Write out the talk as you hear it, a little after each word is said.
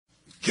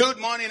Good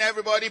morning,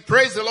 everybody.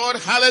 Praise the Lord.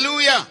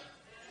 Hallelujah.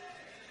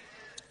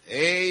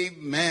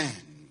 Amen.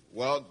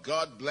 Well,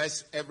 God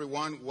bless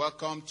everyone.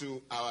 Welcome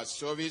to our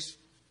service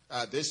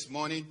this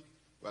morning.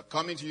 We're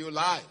coming to you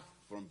live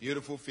from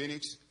beautiful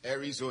Phoenix,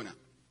 Arizona.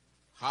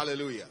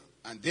 Hallelujah.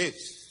 And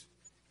this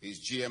is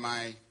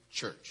GMI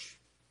Church.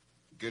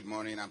 Good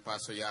morning. I'm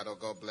Pastor Yato.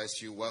 God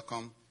bless you.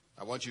 Welcome.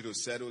 I want you to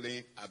settle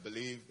in. I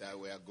believe that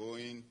we are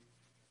going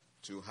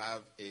to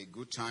have a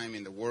good time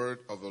in the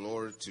word of the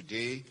Lord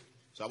today.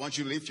 So I want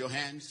you to lift your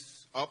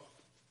hands up.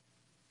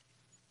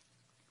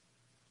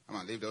 Come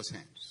on, lift those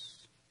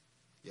hands.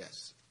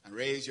 Yes. And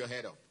raise your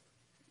head up.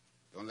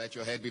 Don't let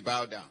your head be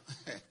bowed down.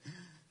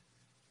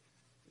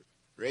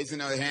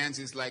 Raising our hands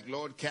is like,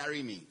 Lord,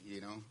 carry me,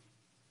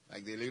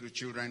 like the little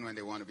children when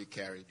they want to be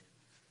carried.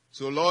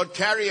 So, Lord,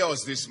 carry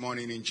us this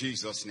morning in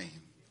Jesus'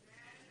 name.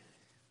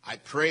 I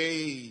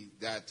pray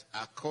that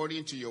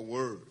according to your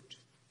word,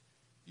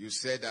 you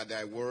said that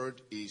thy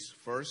word is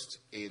first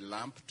a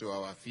lamp to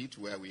our feet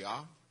where we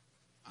are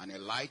and a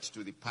light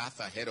to the path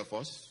ahead of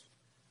us.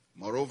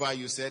 Moreover,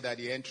 you said that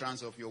the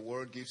entrance of your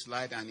word gives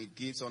light and it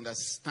gives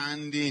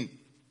understanding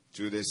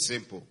to the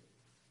simple.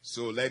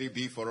 So let it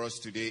be for us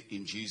today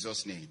in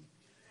Jesus' name.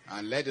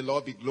 And let the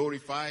Lord be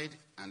glorified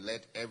and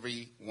let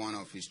every one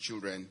of his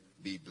children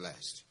be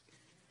blessed.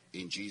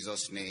 In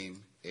Jesus'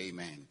 name,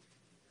 amen.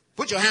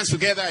 Put your hands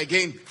together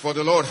again for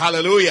the Lord.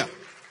 Hallelujah.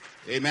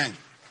 Amen.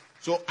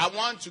 So I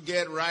want to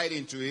get right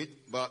into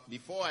it, but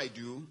before I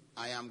do,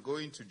 I'm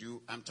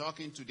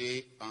talking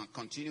today,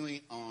 continuing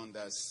on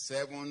the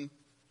 7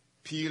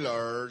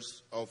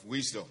 pillars of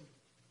wisdom.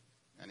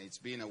 And it's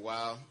been a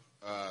while,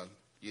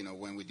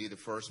 when we did the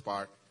first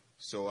part.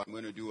 So I'm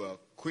going to do a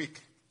quick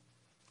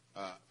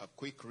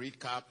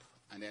recap,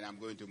 and then I'm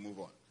going to move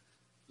on.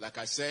 Like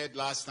I said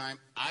last time,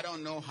 I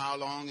don't know how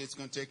long it's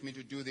going to take me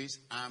to do this.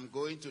 I'm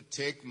going to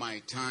take my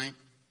time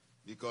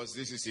because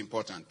this is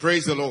important.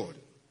 Praise the Lord.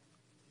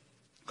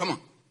 Come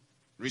on,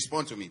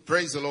 respond to me.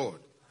 Praise the Lord.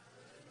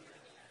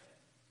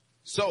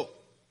 So,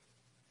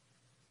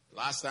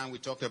 last time we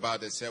talked about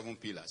the 7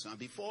 pillars. Now,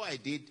 before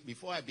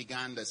I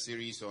began the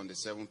series on the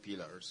 7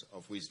 pillars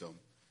of wisdom,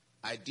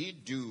 I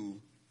did do,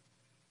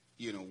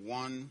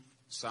 one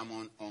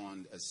sermon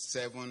on the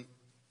 7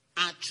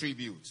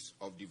 attributes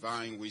of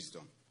divine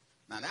wisdom.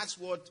 Now, that's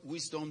what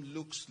wisdom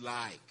looks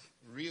like.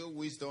 Real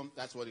wisdom,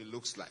 that's what it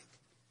looks like.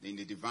 In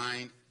the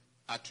divine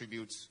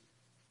attributes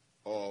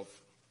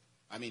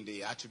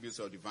the attributes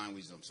of divine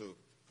wisdom. So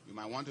you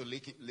might want to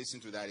listen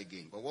to that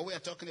again. But what we are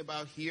talking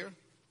about here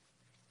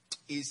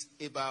is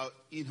about,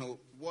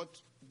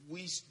 what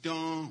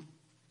wisdom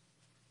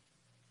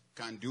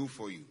can do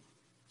for you.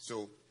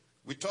 So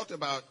we talked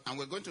about, and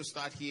we're going to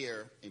start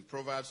here in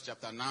Proverbs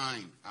chapter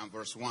 9 and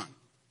verse 1.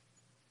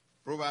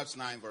 Proverbs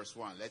 9 verse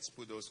 1. Let's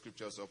put those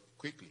scriptures up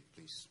quickly,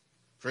 please.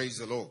 Praise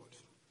the Lord.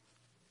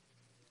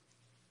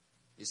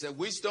 It said,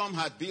 wisdom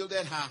hath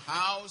builded her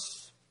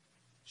house.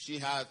 She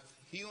hath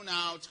hewn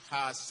out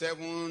her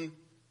 7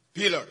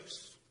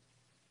 pillars.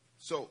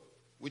 So,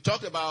 we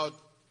talked about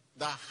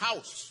the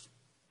house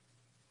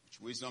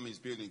which wisdom is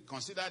building.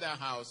 Consider that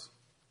house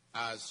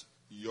as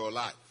your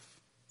life.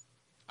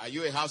 Are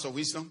you a house of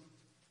wisdom?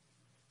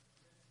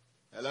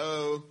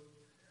 Hello?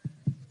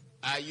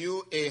 Are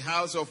you a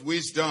house of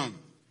wisdom?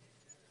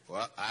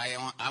 Well,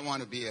 I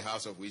want to be a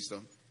house of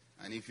wisdom.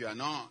 And if you are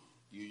not,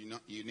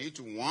 you need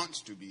to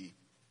want to be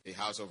a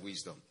house of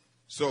wisdom.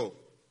 So,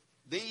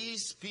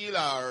 these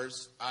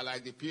pillars are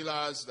like the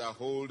pillars that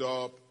hold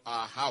up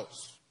our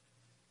house.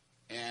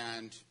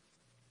 And,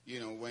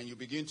 when you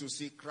begin to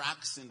see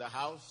cracks in the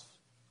house,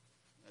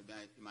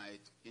 it might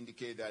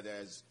indicate that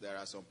there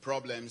are some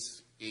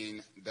problems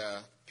in the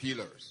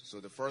pillars. So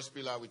the first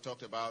pillar we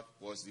talked about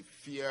was the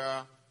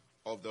fear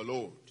of the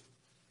Lord.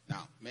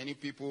 Now, many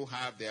people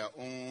have their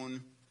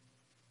own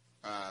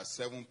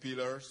 7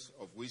 pillars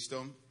of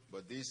wisdom,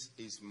 but this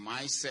is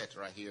my set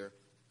right here.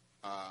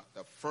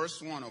 The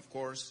first one, of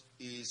course,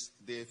 is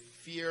the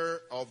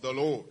fear of the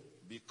Lord,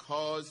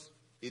 because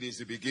it is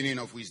the beginning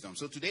of wisdom.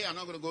 So today I'm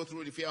not going to go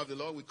through the fear of the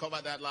Lord. We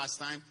covered that last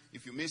time.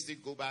 If you missed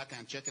it, go back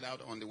and check it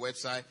out on the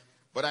website.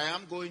 But I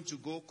am going to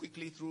go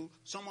quickly through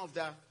some of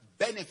the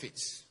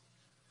benefits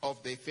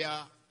of the fear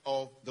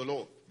of the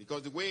Lord.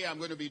 Because the way I'm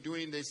going to be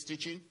doing this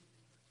teaching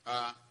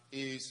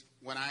is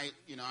when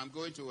I'm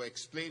going to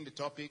explain the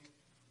topic,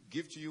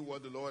 give to you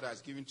what the Lord has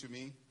given to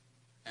me.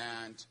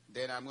 And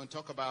then I'm going to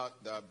talk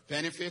about the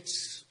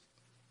benefits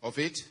of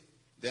it.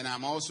 Then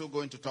I'm also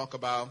going to talk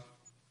about,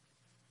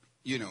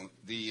 we're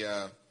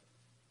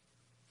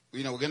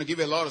going to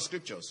give a lot of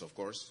scriptures, of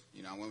course.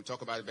 When we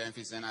talk about the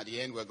benefits, then at the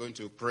end we're going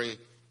to pray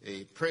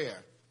a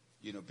prayer,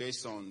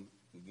 based on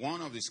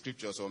one of the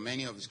scriptures or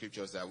many of the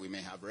scriptures that we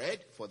may have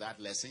read for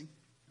that lesson.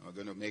 And we're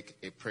going to make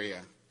a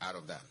prayer out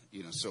of that,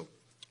 So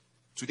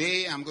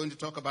today I'm going to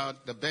talk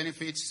about the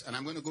benefits, and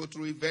I'm going to go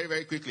through it very,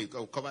 very quickly.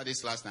 I'll cover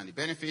this last time. The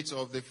benefits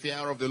of the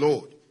fear of the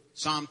Lord.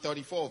 Psalm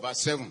 34,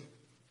 verse 7.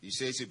 He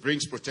says it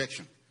brings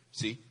protection.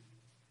 See?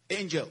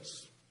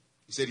 Angels.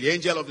 He said the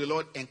angel of the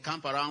Lord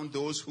encamp around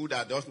those who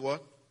that does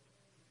what?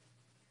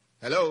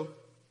 Hello?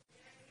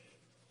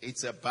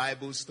 It's a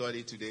Bible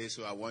study today,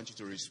 so I want you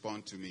to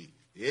respond to me.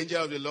 The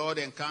angel of the Lord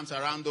encamps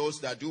around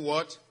those that do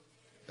what?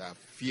 That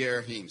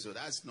fear him. So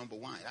that's number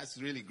one. That's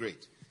really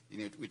great.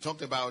 We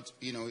talked about,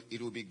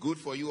 it will be good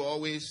for you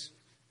always.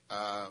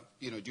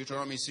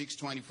 Deuteronomy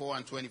 6:24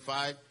 and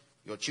 25.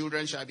 Your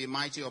children shall be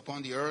mighty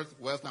upon the earth.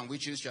 Wealth and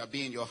riches shall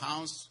be in your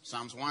house.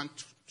 Psalms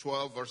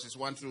 112 verses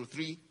 1 through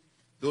 3.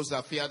 Those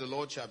that fear the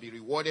Lord shall be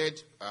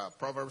rewarded.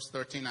 Proverbs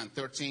 13 and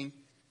 13.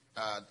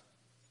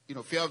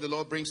 Fear of the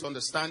Lord brings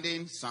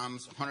understanding.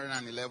 Psalms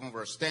 111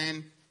 verse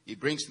 10. It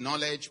brings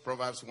knowledge.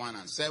 Proverbs 1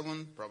 and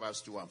 7.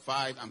 Proverbs 2 and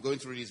 5. I'm going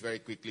through this very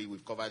quickly.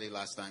 We've covered it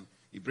last time.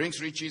 It brings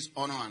riches,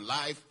 honor, and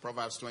life.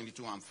 Proverbs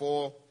 22 and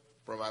 4.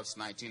 Proverbs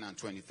 19 and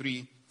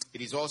 23.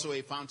 It is also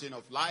a fountain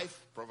of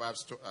life.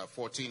 Proverbs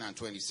 14 and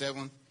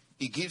 27.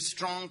 It gives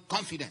strong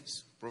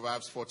confidence.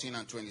 Proverbs 14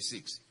 and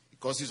 26. It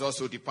causes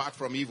also depart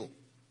from evil.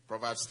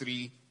 Proverbs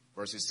 3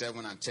 verses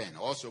 7 and 10.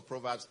 Also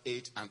Proverbs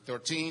 8 and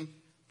 13.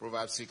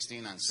 Proverbs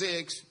 16 and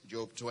 6.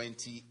 Job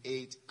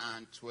 28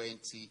 and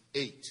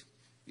 28.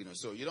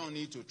 So you don't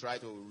need to try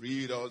to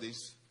read all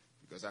this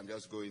because I'm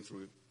just going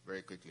through it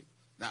very quickly.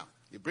 Now,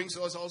 it brings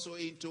us also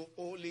into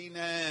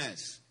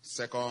holiness.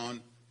 2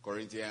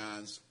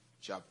 Corinthians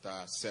chapter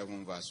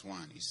 7 verse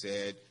 1. He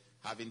said,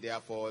 having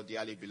therefore,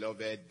 dearly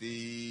beloved,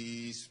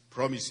 these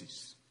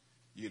promises,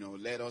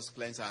 let us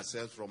cleanse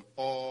ourselves from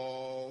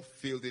all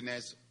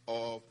filthiness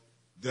of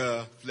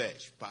the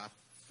flesh.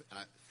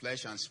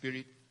 Flesh and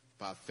spirit,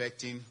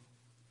 perfecting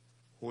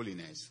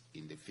holiness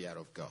in the fear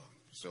of God.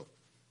 So,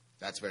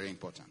 that's very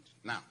important.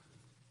 Now,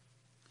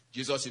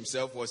 Jesus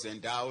himself was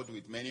endowed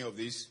with many of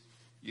these.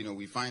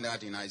 We find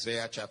that in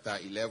Isaiah chapter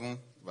 11,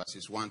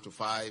 verses 1 to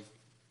 5.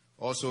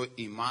 Also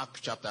in Mark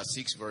chapter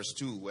 6, verse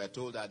 2, we're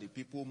told that the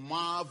people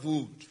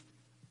marveled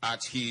at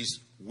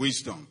his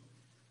wisdom.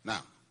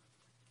 Now,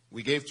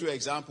 we gave two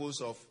examples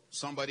of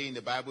somebody in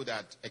the Bible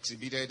that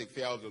exhibited the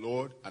fear of the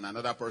Lord and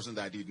another person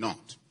that did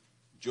not.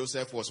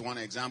 Joseph was one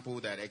example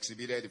that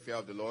exhibited the fear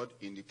of the Lord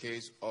in the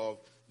case of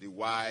the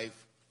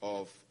wife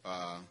of,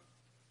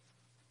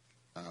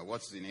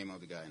 what's the name of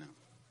the guy now?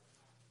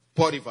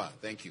 Potiphar,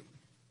 thank you.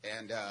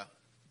 And,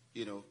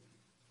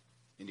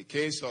 in the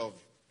case of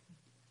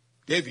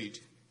David,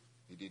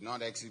 he did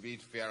not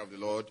exhibit fear of the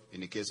Lord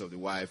in the case of the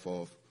wife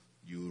of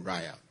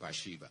Uriah,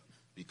 Bathsheba.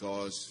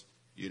 Because,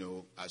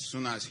 as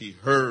soon as he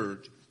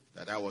heard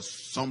that was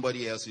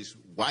somebody else's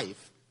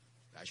wife,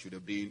 that should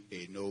have been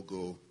a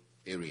no-go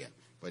area.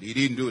 But he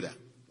didn't do that.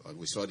 But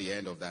we saw the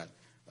end of that,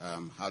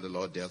 how the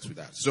Lord dealt with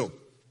that. So,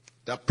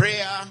 the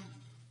prayer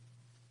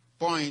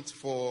point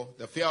for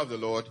the fear of the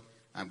Lord,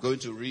 I'm going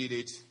to read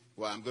it.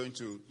 Well, I'm going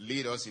to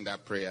lead us in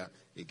that prayer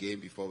again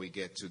before we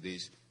get to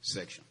this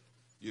section.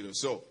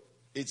 So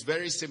it's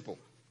very simple.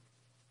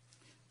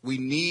 We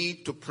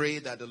need to pray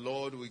that the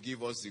Lord will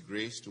give us the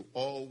grace to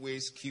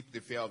always keep the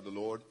fear of the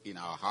Lord in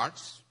our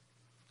hearts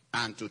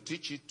and to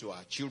teach it to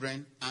our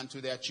children and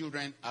to their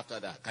children after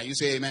that. Can you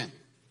say amen?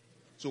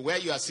 So where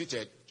you are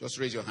seated, just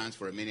raise your hands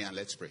for a minute and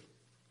let's pray.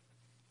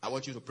 I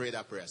want you to pray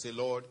that prayer. Say,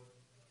 Lord,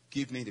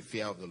 give me the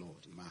fear of the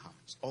Lord in my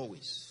heart.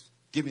 Always.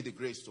 Give me the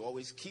grace to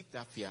always keep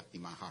that fear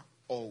in my heart.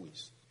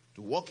 Always.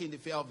 To walk in the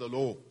fear of the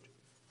Lord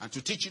and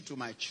to teach it to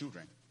my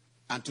children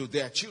and to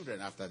their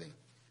children after them.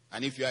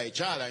 And if you are a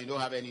child and you don't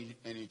have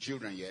any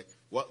children yet,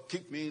 well,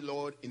 keep me,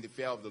 Lord, in the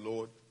fear of the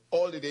Lord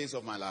all the days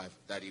of my life,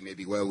 that it may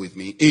be well with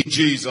me. In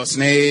Jesus'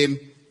 name,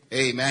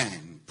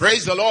 amen.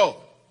 Praise the Lord.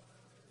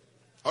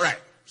 All right,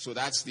 so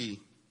that's the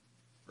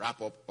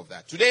wrap-up of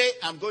that. Today,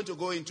 I'm going to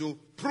go into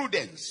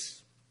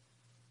prudence.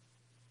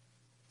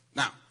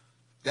 Now,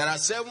 there are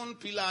 7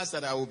 pillars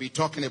that I will be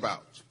talking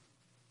about.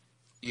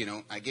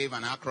 I gave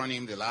an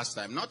acronym the last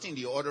time. Not in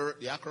the order.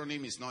 The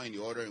acronym is not in the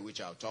order in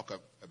which I'll talk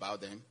about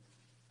them.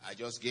 I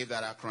just gave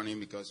that acronym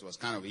because it was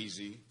kind of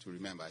easy to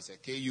remember. I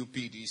said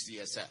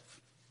KUPDCSF.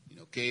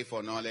 K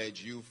for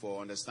knowledge, U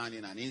for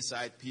understanding and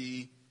insight,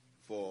 P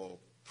for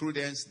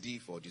prudence, D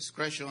for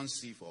discretion,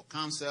 C for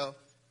counsel,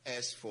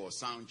 S for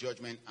sound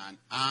judgment, and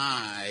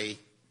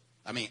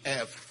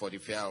F for the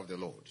fear of the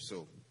Lord.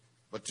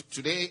 But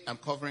today I'm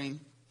covering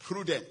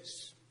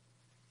prudence.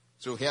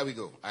 So here we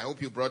go. I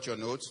hope you brought your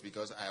notes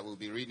because I will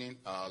be reading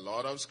a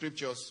lot of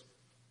scriptures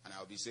and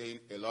I'll be saying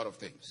a lot of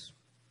things.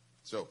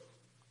 So,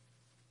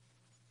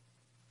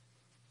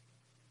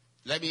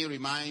 let me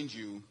remind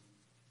you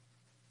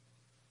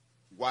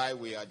why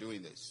we are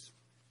doing this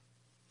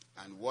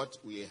and what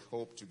we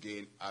hope to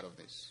gain out of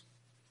this.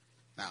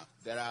 Now,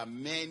 there are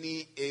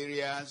many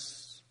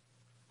areas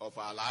of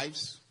our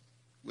lives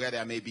where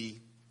there may be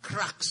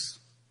cracks,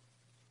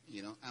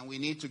 and we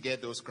need to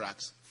get those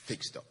cracks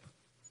fixed up.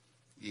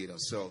 The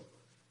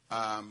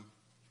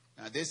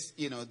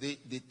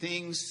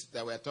things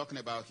that we're talking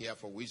about here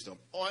for wisdom,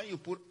 or you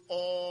put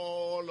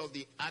all of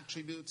the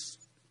attributes,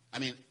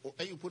 when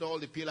you put all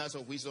the pillars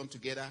of wisdom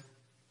together,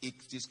 it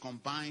is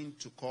combined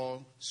to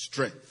call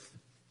strength.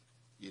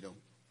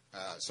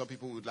 Some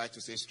people would like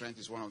to say strength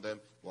is one of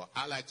them. Well,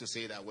 I like to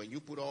say that when you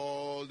put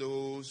all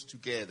those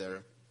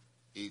together,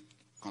 it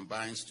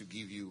combines to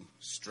give you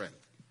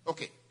strength.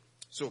 Okay,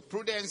 So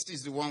prudence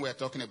is the one we're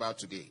talking about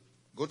today.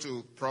 Go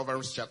to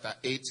Proverbs chapter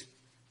 8.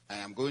 I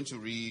am going to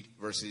read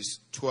verses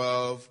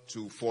 12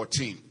 to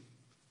 14.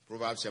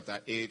 Proverbs chapter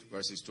 8,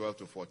 verses 12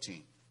 to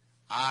 14.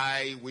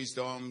 I,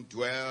 wisdom,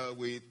 dwell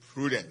with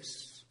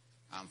prudence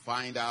and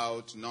find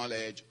out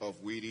knowledge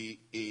of witty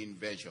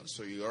inventions.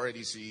 So you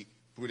already see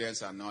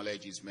prudence and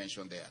knowledge is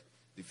mentioned there.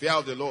 The fear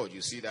of the Lord,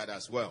 you see that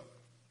as well.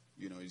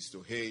 Is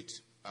to hate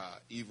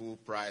evil,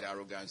 pride,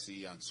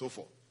 arrogancy, and so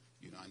forth.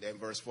 And then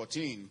verse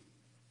 14,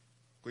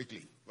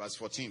 quickly. Verse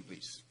 14,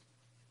 please.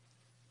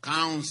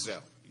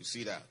 Counsel, you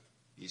see that,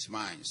 is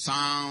mine.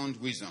 Sound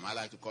wisdom, I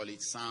like to call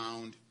it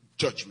sound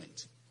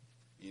judgment.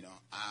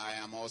 I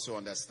am also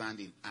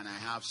understanding, and I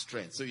have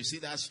strength. So you see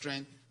that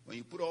strength? When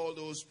you put all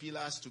those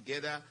pillars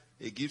together,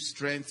 it gives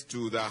strength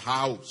to the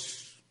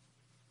house.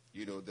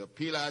 The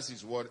pillars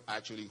is what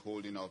actually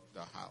holding up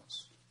the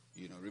house.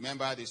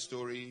 Remember the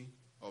story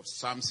of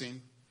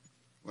Samson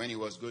when he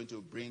was going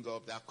to bring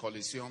down that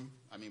Colosseum,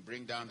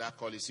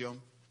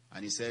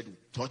 and he said,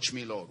 touch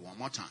me, Lord, one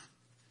more time.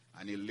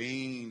 And he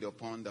leaned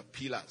upon the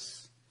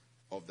pillars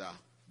of the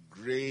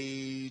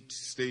great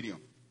stadium,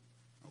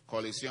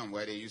 Colosseum,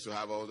 where they used to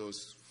have all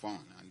those fun,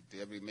 and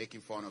they'll be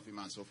making fun of him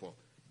and so forth.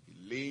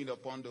 He leaned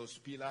upon those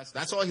pillars.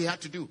 That's all he had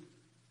to do.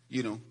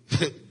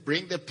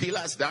 Bring the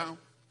pillars down,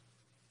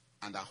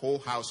 and the whole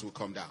house will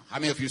come down. How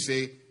many of you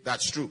say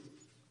that's true?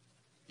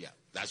 Yeah,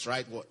 that's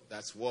right.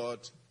 That's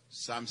what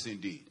Samson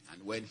did.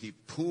 And when he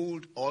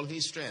pulled all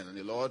his strength, and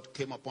the Lord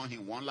came upon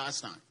him one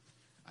last time,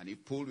 and he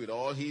pulled with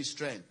all his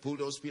strength, pulled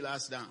those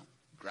pillars down,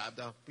 grabbed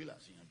the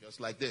pillars, just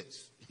like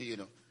this,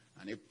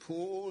 and he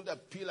pulled the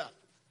pillar,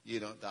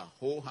 the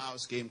whole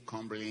house came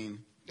crumbling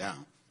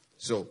down.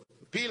 So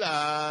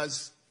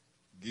pillars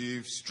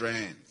give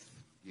strength.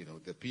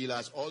 The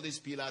pillars, all these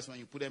pillars, when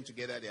you put them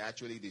together, they're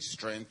actually the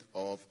strength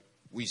of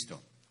wisdom.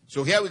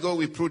 So here we go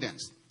with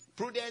prudence.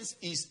 Prudence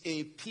is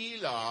a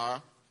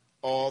pillar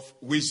of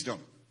wisdom.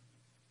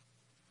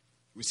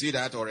 We see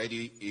that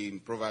already in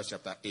Proverbs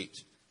chapter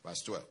 8,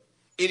 verse 12.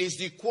 It is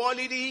the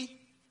quality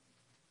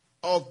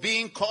of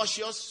being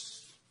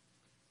cautious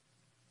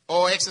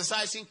or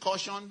exercising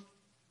caution,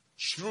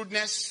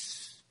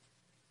 shrewdness,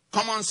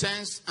 common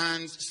sense,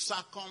 and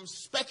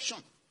circumspection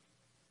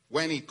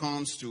when it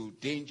comes to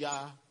danger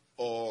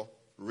or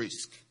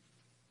risk.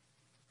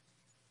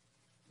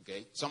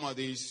 Okay, some of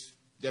these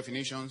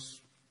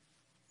definitions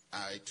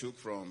I took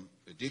from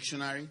the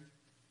dictionary,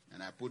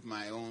 and I put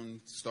my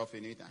own stuff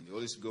in it, and the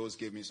Holy Ghost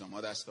gave me some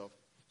other stuff.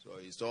 So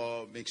it's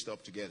all mixed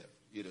up together.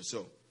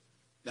 So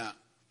now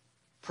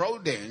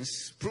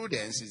prudence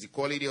is the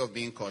quality of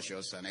being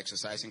cautious and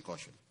exercising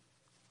caution.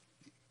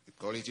 The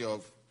quality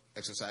of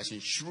exercising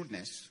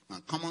shrewdness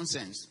and common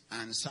sense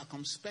and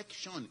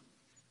circumspection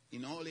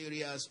in all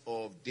areas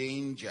of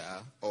danger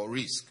or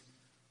risk.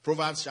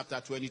 Proverbs chapter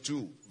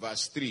 22,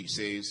 verse 3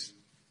 says,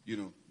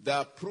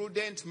 the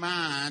prudent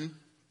man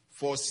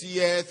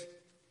foreseeth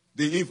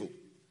the evil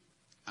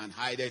and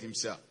hideth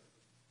himself.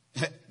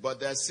 But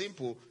the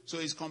simple, so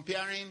he's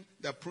comparing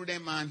the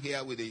prudent man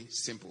here with the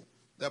simple.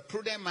 The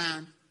prudent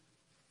man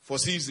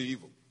foresees the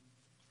evil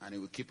and he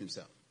will keep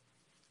himself.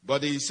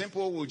 But the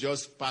simple will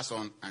just pass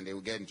on and they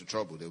will get into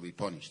trouble. They will be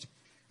punished.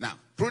 Now,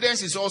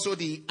 prudence is also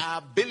the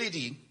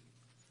ability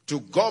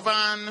to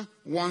govern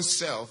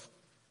oneself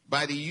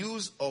by the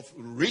use of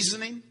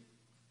reasoning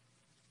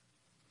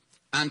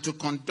and to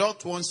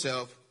conduct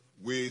oneself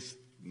with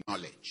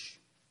knowledge.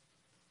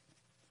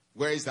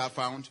 Where is that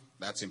found?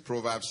 That's in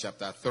Proverbs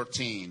chapter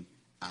 13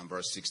 and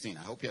verse 16.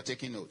 I hope you're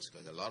taking notes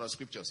because there's a lot of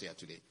scriptures here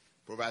today.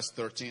 Proverbs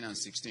 13 and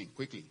 16.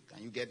 Quickly,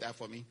 can you get that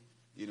for me?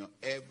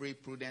 Every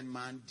prudent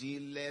man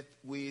dealeth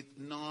with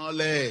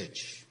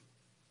knowledge.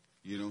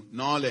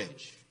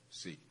 Knowledge.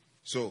 See.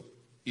 So,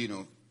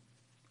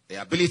 the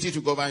ability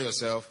to govern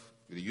yourself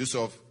with the use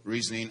of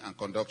reasoning and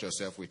conduct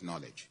yourself with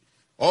knowledge.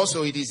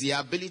 Also, it is the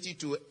ability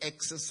to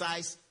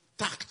exercise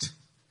tact,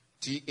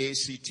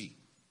 T-A-C-T,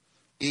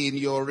 in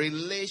your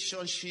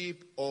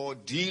relationship or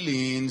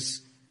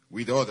dealings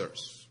with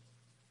others.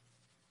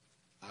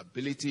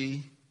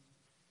 Ability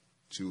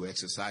to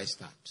exercise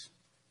tact,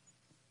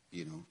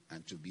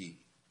 and to be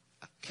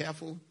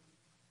careful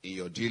in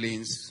your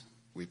dealings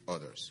with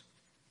others.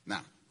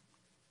 Now,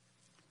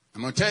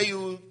 I'm going to tell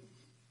you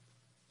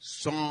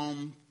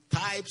some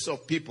types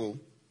of people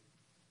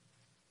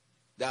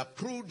that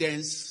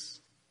prudence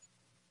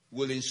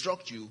will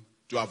instruct you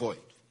to avoid.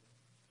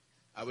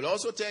 I will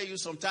also tell you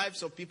some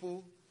types of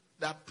people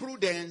that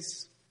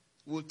prudence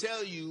will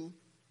tell you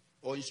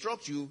or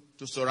instruct you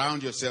to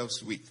surround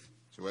yourselves with.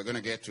 So we're going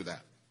to get to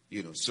that.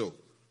 So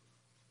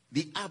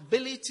the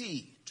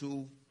ability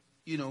to,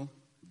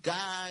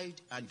 guide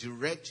and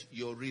direct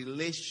your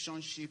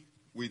relationship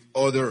with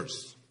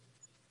others,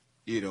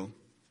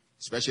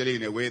 especially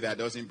in a way that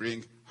doesn't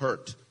bring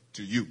hurt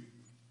to you.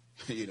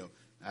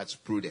 That's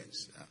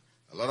prudence.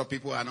 A lot of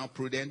people are not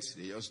prudent.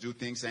 They just do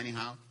things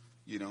anyhow,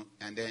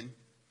 and then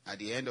at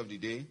the end of the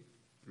day,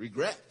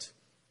 regret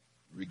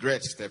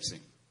steps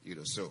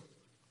in, So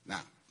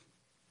now,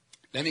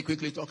 let me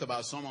quickly talk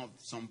about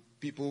some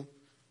people,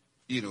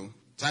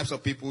 types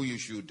of people you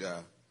should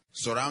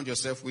surround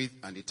yourself with,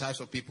 and the types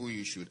of people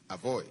you should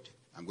avoid.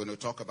 I'm going to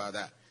talk about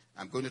that.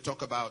 I'm going to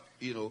talk about,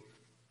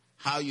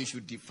 how you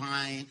should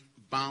define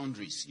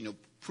boundaries.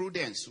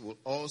 Prudence will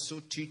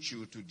also teach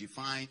you to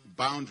define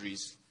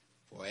boundaries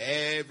for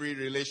every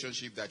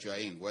relationship that you are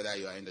in, whether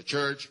you are in the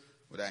church,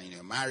 whether in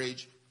your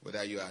marriage,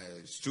 whether you are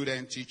a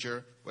student,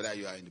 teacher, whether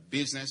you are in the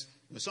business.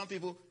 Some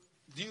people,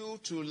 due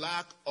to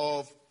lack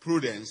of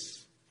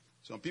prudence,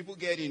 some people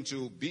get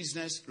into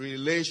business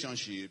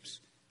relationships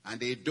and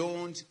they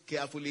don't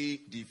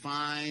carefully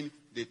define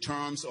the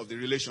terms of the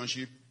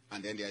relationship,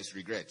 and then there is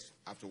regret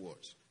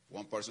afterwards.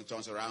 One person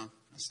turns around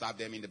and stabs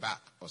them in the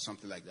back or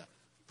something like that.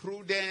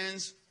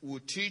 Prudence will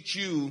teach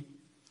you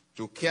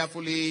to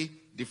carefully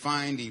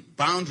define the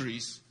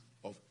boundaries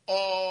of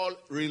all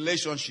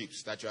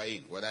relationships that you are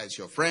in, whether it's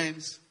your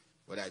friends,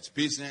 whether it's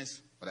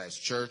business, whether it's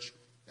church,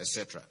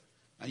 etc.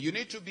 And you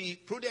need to be,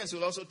 prudence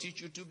will also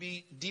teach you to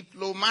be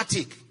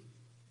diplomatic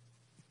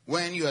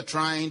when you are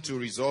trying to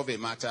resolve a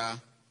matter,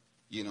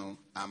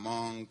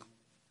 among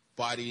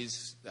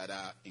parties that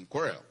are in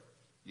quarrel,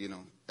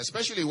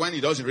 especially when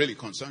it doesn't really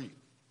concern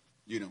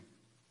you.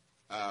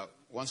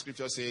 One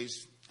scripture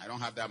says, I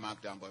don't have that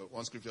marked down, but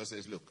one scripture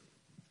says, look,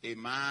 a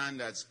man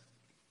that's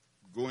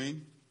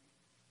going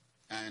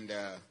and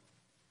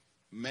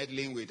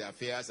meddling with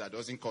affairs that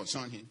doesn't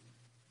concern him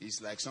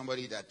is like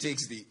somebody that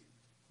takes the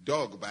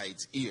dog by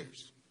its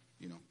ears.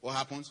 What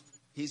happens?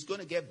 He's going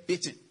to get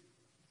bitten,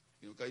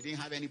 because he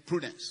didn't have any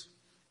prudence.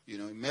 He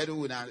meddled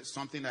with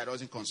something that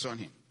doesn't concern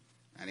him,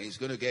 and he's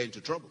going to get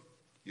into trouble.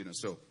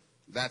 So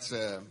that's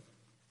a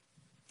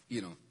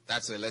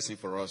lesson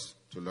for us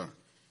to learn.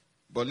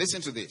 But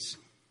listen to this.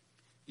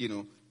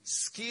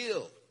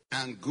 Skill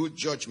and good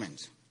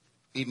judgment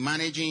in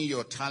managing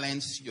your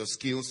talents, your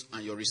skills,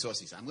 and your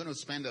resources. I'm going to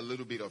spend a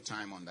little bit of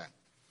time on that.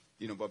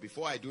 But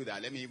before I do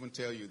that, let me even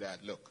tell you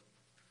that, look,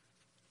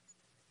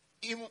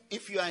 even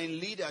if you are in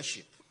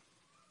leadership,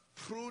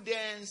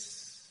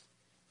 prudence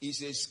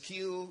is a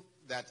skill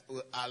that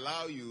will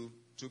allow you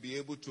to be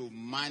able to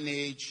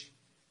manage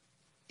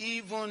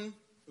even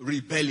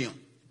rebellion.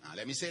 Now,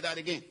 let me say that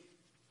again.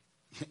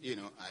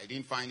 I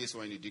didn't find this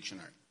one in the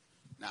dictionary.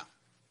 Now,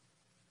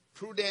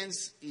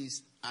 prudence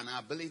is an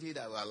ability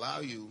that will allow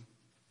you,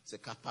 it's a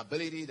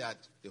capability that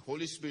the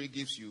Holy Spirit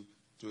gives you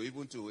to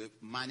even to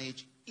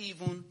manage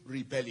even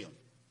rebellion.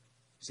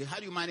 You say, how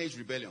do you manage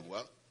rebellion?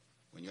 Well,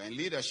 when you're in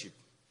leadership,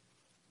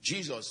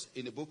 Jesus,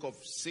 in the book of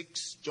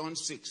John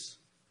 6,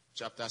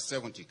 chapter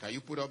 70. Can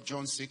you put up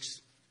John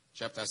 6,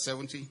 chapter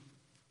 70?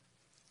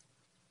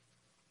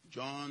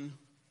 John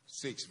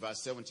 6,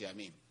 verse 70,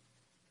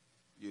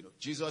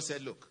 Jesus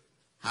said, look,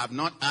 have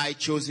not I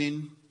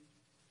chosen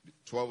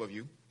 12 of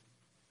you,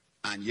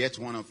 and yet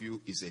one of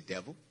you is a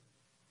devil?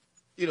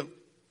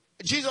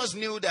 Jesus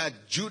knew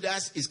that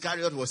Judas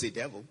Iscariot was a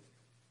devil.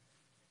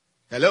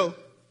 Hello?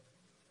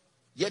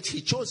 Yet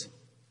he chose him.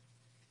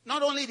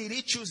 Not only did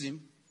he choose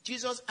him,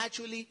 Jesus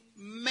actually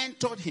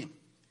mentored him.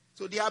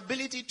 So the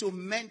ability to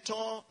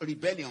mentor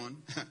rebellion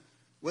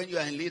when you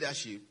are in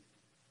leadership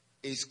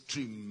is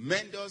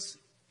tremendous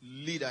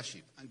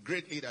leadership and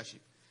great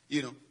leadership.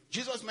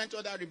 Jesus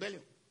mentored that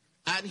rebellion.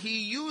 And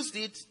he used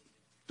it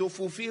to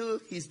fulfill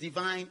his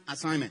divine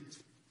assignment.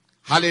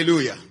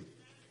 Hallelujah.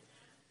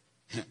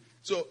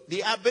 So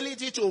the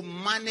ability to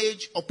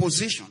manage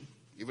opposition,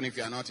 even if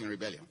you are not in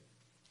rebellion,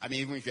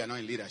 even if you are not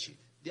in leadership,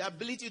 the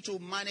ability to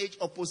manage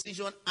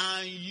opposition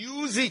and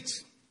use it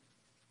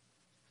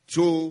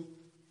to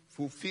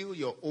fulfill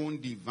your own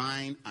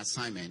divine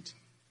assignment,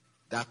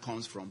 that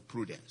comes from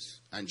prudence.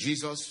 And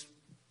Jesus,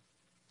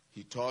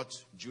 he taught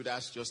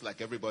Judas just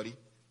like everybody.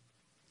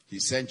 He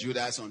sent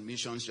Judas on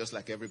missions just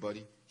like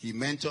everybody. He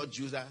mentored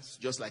Judas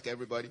just like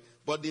everybody.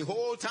 But the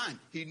whole time,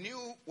 he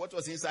knew what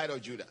was inside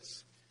of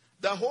Judas.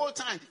 The whole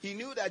time, he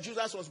knew that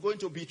Judas was going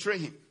to betray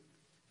him.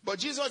 But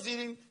Jesus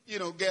didn't,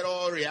 get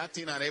all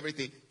reacting and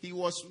everything. He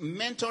was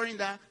mentoring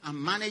that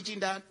and managing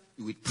that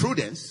with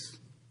prudence.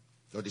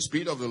 So the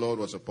Spirit of the Lord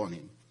was upon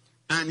him.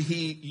 And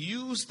he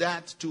used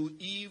that to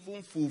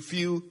even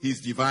fulfill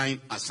his divine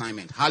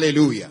assignment.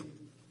 Hallelujah.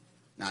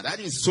 Now that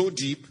is so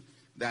deep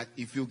that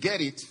if you get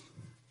it,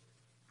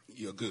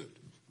 you're good.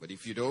 But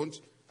if you don't,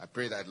 I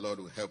pray that Lord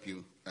will help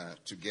you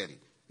to get it.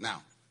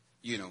 Now,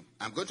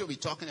 I'm going to be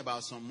talking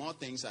about some more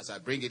things as I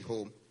bring it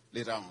home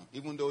later on.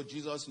 Even though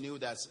Jesus knew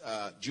that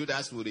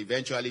Judas would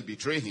eventually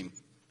betray him,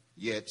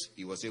 yet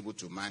he was able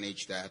to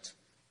manage that,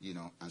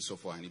 and so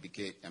forth. And he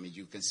became,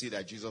 you can see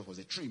that Jesus was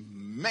a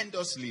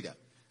tremendous leader.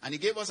 And he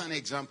gave us an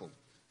example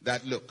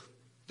that, look,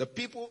 the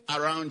people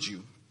around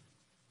you,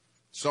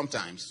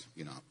 sometimes,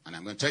 and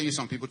I'm going to tell you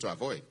some people to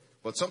avoid,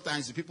 but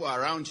sometimes the people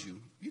around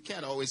you, you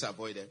can't always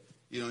avoid them.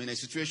 In a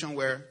situation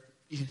where,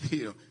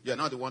 you're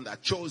not the one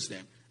that chose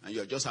them, and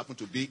you just happen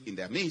to be in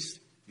their midst,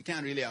 you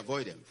can't really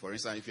avoid them. For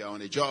instance, if you're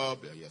on a job,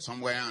 you're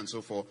somewhere and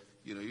so forth,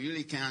 you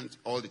really can't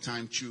all the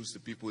time choose the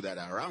people that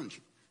are around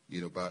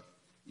you. But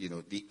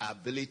the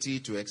ability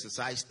to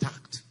exercise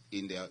tact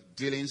in their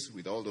dealings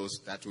with all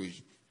those, that will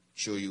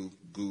show you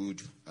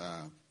good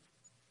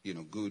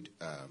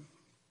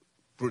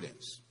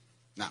Prudence.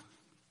 Now,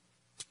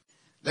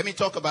 let me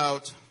talk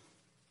about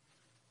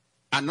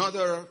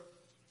another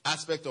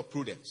aspect of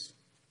prudence.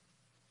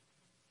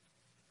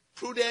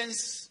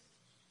 Prudence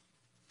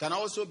can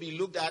also be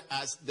looked at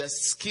as the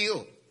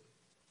skill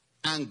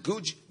and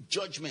good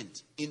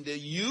judgment in the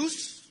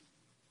use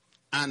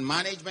and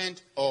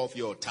management of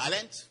your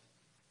talent,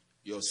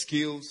 your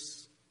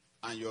skills,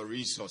 and your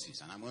resources.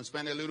 And I'm going to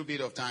spend a little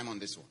bit of time on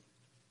this one.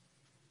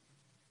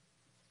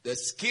 The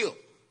skill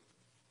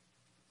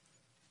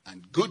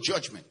and good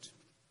judgment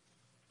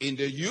in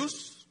the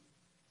use,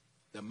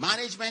 the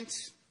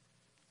management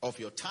of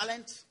your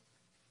talent,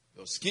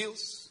 your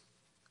skills,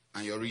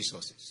 and your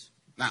resources.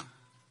 Now,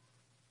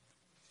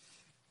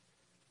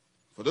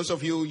 for those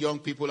of you young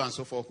people and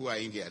so forth who are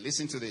in here,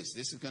 listen to this.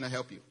 This is going to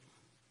help you.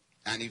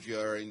 And if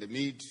you're in the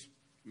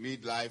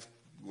midlife,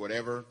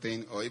 whatever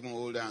thing, or even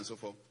older and so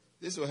forth,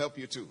 this will help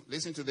you too.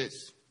 Listen to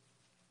this.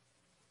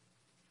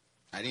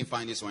 I didn't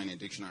find this one in a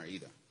dictionary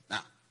either. Now,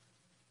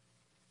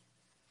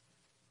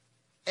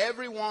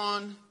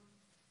 everyone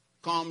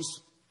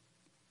comes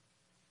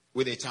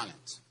with a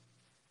talent.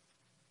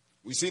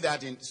 We see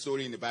that in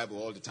story in the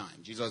Bible all the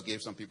time. Jesus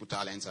gave some people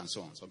talents and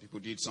so on. Some people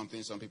did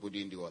something, some people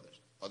didn't do others.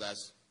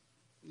 Others,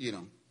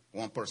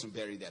 one person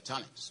buried their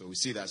talent. So we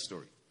see that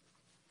story.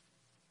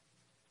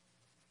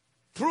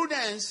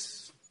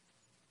 Prudence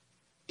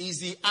is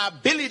the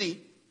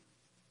ability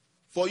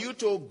for you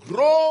to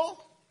grow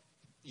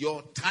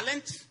your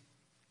talent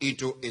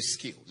into a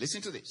skill.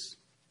 Listen to this.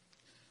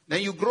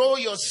 Then you grow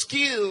your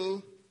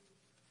skill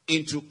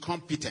into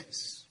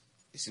competence.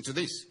 Listen to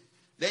this.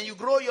 Then you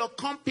grow your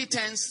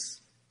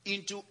competence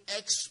into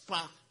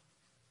expertise.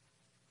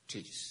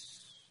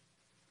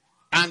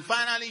 And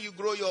finally, you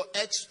grow your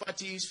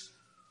expertise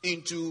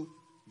into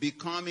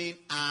becoming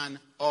an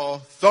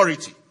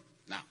authority.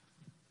 Now,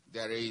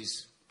 there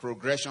is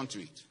progression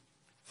to it.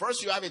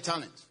 First, you have a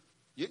talent.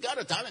 You got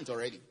a talent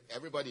already.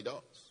 Everybody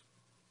does.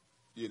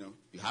 You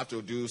have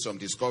to do some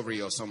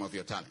discovery of some of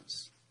your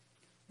talents.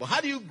 But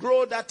how do you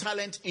grow that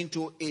talent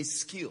into a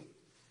skill?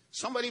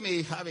 Somebody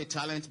may have a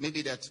talent,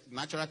 maybe that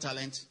natural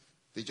talent.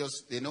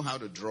 They know how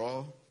to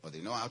draw, or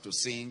they know how to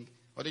sing,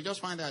 or they just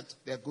find that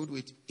they're good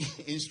with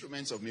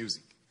instruments of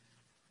music.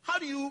 How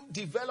do you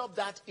develop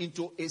that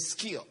into a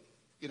skill?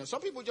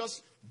 Some people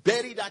just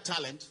bury that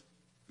talent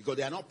because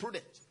they are not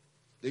prudent.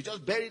 They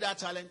just bury that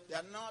talent. They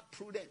are not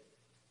prudent.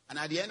 And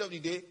at the end of the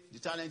day, the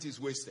talent is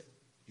wasted.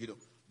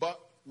 But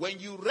when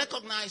you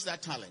recognize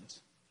that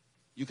talent,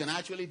 you can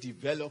actually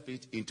develop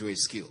it into a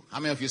skill. How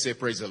many of you say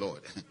praise the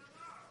Lord?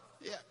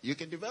 Yeah, you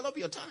can develop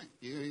your talent.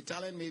 Your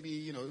talent may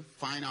be,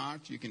 fine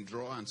art, you can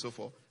draw and so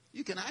forth.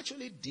 You can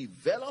actually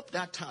develop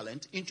that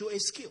talent into a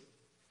skill.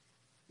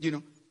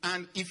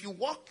 And if you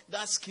work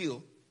that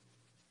skill,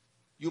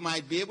 you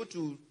might be able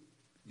to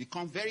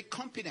become very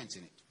competent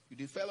in it. You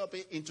develop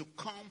it into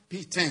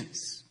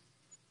competence.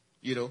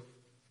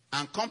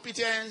 And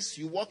competence,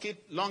 you work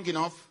it long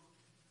enough,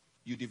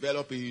 you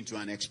develop it into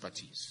an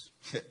expertise.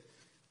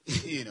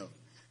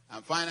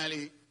 And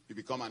finally, you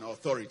become an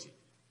authority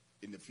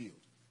in the field.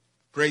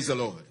 Praise the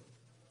Lord.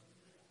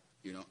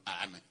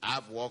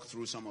 I've walked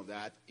through some of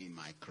that in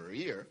my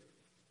career.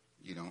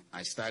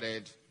 I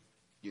started,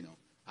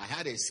 I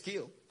had a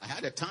skill. I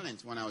had a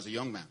talent when I was a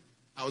young man.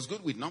 I was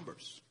good with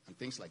numbers and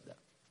things like that,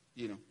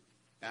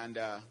 And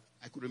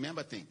I could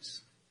remember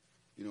things,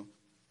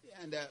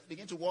 And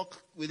began to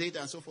work with it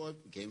and so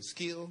forth. Became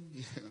skill,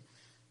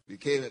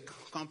 became a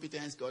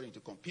competence, got into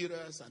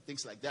computers and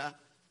things like that,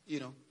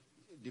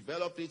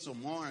 Developed it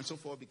some more and so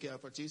forth, became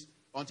expertise.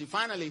 Until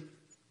finally,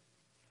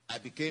 I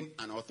became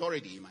an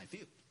authority in my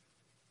field.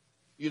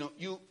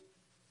 You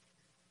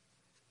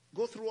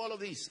go through all of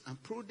this,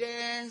 and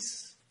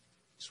prudence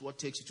is what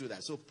takes you to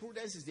that. So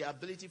prudence is the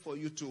ability for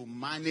you to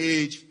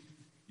manage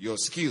your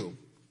skill,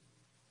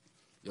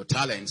 your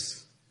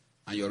talents,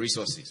 and your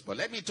resources. But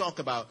let me talk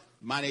about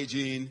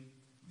managing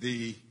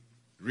the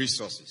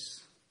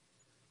resources.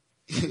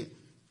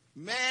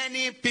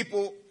 Many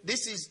people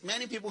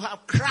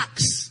have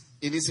cracks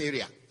in this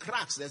area.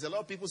 Cracks. There's a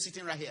lot of people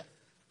sitting right here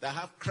that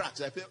have cracks.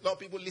 There's a lot of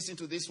people listening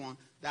to this one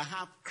that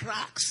have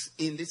cracks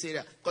in this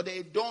area because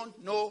they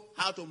don't know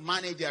how to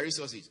manage their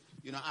resources.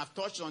 I've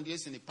touched on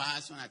this in the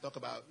past when I talk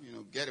about,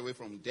 get away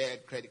from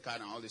debt, credit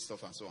card, and all this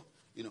stuff and so on.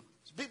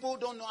 People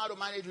don't know how to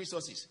manage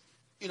resources.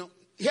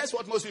 Here's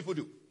what most people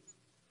do.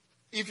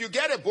 If you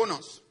get a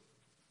bonus,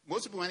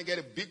 most people, when they get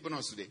a big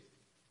bonus today,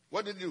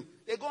 what do?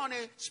 They go on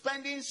a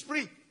spending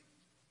spree.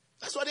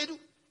 That's what they do.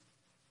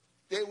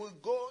 They will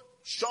go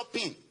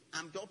shopping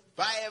and don't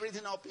buy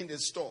everything up in the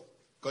store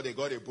because they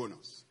got a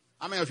bonus.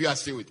 How many of you are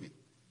still with me?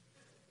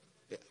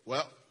 Yeah.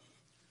 Well,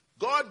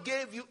 God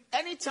gave you,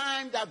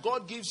 anytime that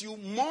God gives you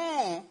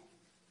more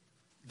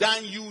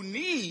than you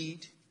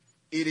need,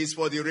 it is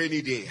for the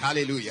rainy day.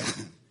 Hallelujah.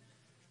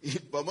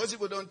 But most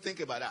people don't think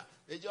about that.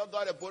 They just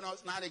got a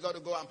bonus. Now they got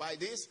to go and buy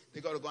this.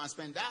 They got to go and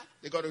spend that.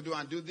 They got to do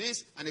and do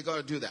this. And they got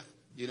to do that.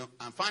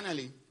 And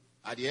finally,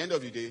 at the end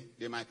of the day,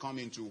 they might come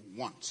into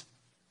want.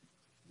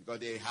 Because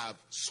they have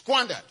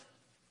squandered,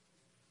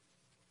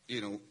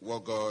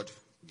 what God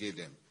gave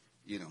them.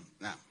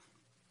 Now,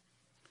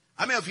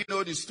 how many of you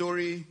know the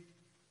story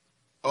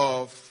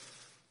of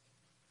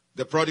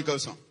the prodigal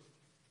son?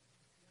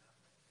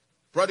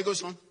 Prodigal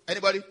son?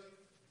 Anybody?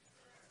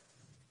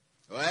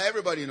 Well,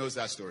 everybody knows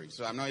that story,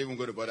 so I'm not even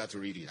going to bother to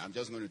read it. I'm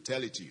just going to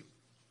tell it to you.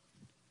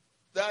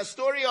 The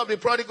story of the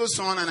prodigal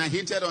son, and I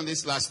hinted on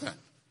this last time.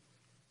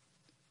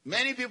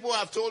 Many people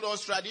have told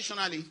us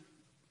traditionally,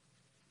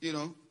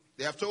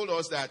 they have told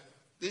us that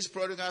this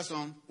prodigal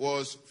son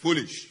was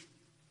foolish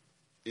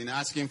in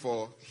asking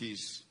for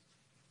his,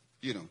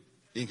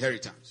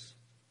 inheritance.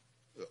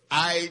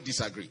 I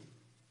disagree.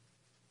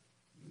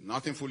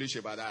 Nothing foolish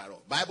about that at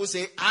all. Bible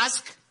says,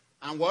 ask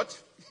and what?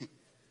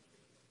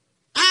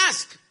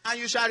 Ask and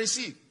you shall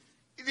receive.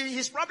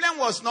 His problem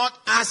was not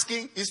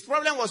asking. His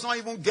problem was not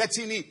even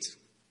getting it.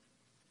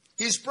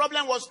 His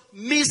problem was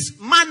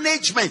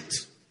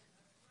mismanagement.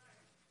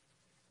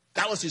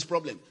 That was his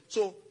problem.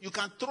 So you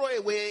can throw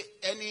away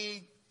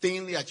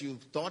anything that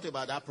you've thought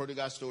about that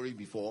prodigal story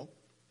before.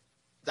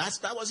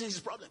 That wasn't his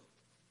problem.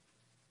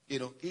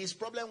 His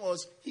problem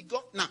was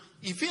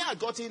if he had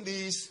gotten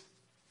these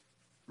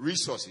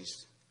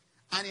resources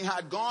and he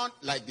had gone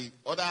like the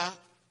other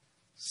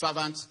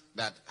servants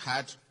that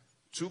had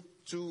two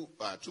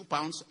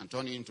pounds and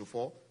turned it into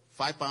 4,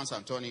 5 pounds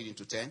and turned it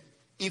into 10.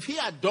 If he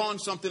had done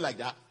something like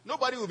that,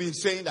 nobody would be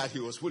saying that he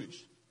was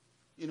foolish.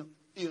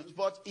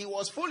 But he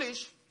was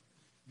foolish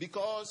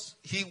because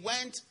he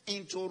went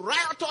into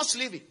riotous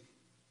living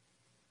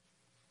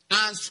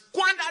and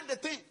squandered the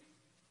thing.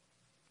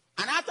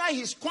 And after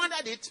he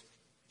squandered it,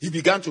 he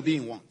began to be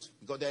in want.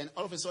 Because then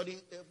all of a sudden,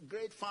 a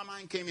great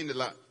famine came in the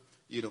land.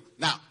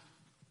 Now,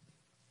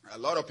 a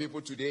lot of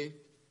people today,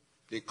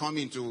 they come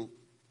into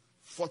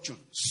fortune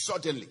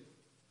suddenly.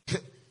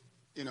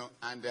 And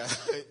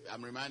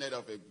I'm reminded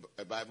of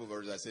a Bible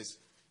verse that says,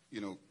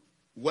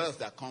 wealth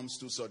that comes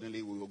too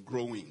suddenly will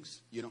grow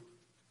wings.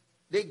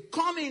 They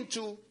come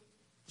into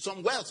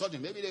some wealth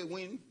suddenly. Maybe they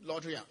win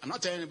lottery. I'm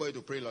not telling anybody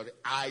to pray lottery.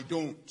 I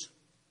don't.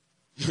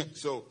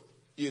 So,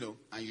 and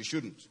you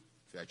shouldn't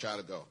if you're a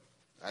child of God.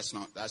 That's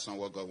not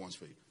what God wants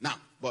for you. Now,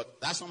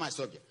 but that's not my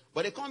subject.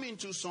 But they come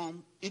into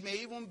it may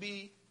even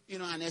be,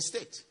 an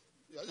estate.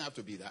 It doesn't have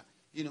to be that,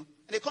 and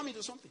they come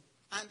into something.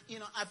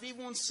 And, I've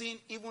even seen,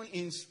 even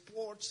in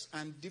sports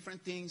and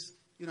different things,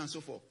 and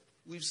so forth.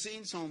 We've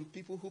seen some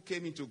people who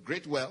came into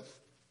great wealth,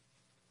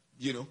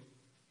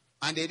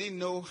 and they didn't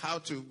know how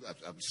to.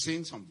 I've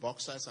seen some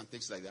boxers and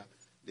things like that.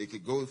 They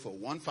could go for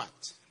one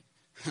fight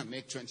and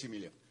make 20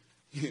 million,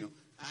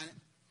 And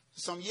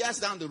some years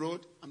down the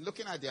road, I'm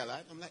looking at their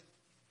life. I'm like,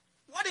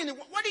 what did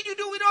you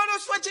do with all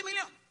those 20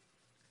 million?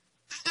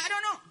 I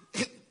don't know.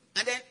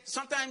 And then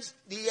sometimes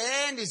the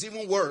end is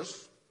even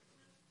worse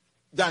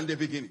than the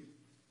beginning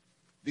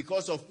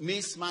because of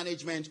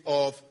mismanagement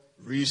of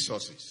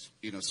resources.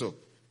 So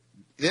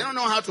they don't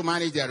know how to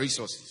manage their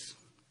resources.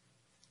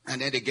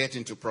 And then they get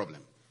into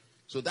problem.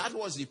 So that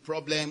was the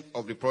problem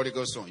of the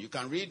prodigal son. You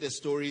can read the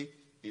story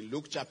in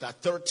Luke chapter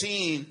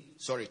 15,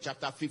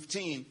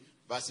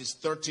 verses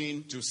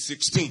 13 to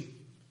 16.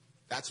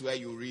 That's where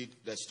you read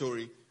the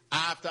story.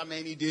 After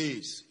many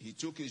days, he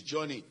took his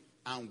journey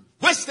and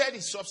wasted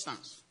his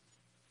substance.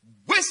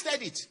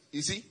 Wasted it.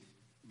 You see,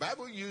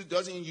 Bible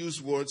doesn't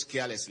use words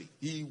carelessly.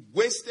 He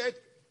wasted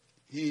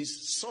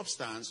his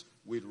substance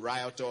with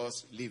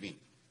riotous living.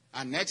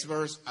 And next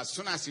verse, as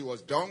soon as he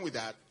was done with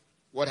that,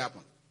 what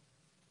happened?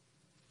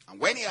 And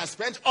when he had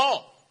spent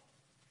all,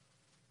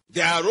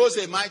 there arose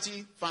a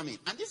mighty famine.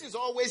 And this is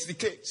always the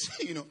case.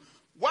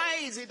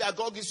 Why is it that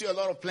God gives you a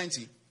lot of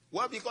plenty?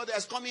 Well, because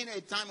there's coming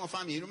a time of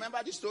famine. You remember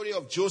the story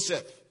of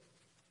Joseph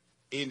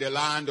in the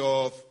land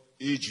of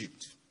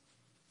Egypt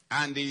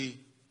and the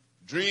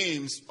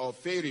dreams of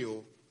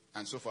Pharaoh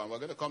and so forth. We're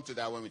going to come to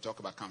that when we talk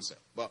about counsel.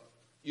 But,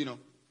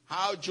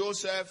 how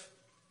Joseph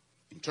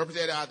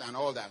interpreted that and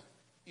all that.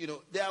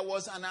 There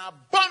was an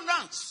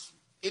abundance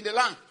in the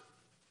land.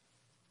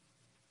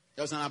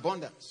 There was an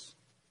abundance.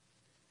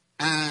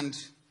 And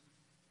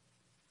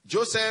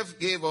Joseph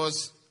gave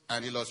us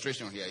an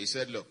illustration here. He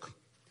said, look,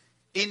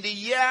 in the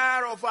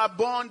year of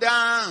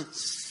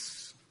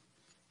abundance,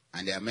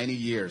 and there are many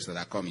years that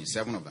are coming,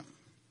 7 of them.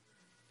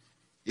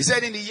 He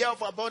said, in the year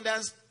of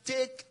abundance,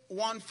 take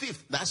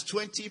 1/5. That's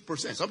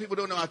 20%. Some people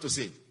don't know how to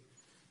say it.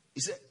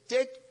 He said,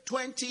 take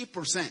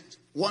 20%,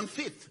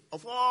 1/5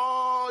 of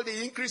all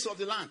the increase of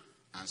the land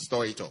and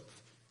store it up.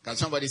 Can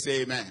somebody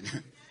say amen?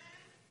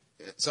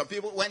 Some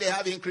people, when they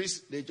have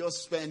increase, they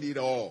just spend it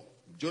all.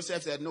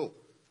 Joseph said, no,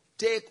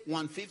 take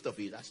 1/5 of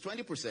it, that's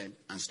 20%,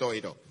 and store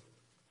it up.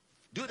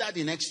 Do that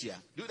the next year.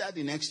 Do that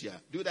the next year.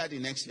 Do that the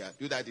next year.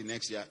 Do that the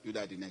next year. Do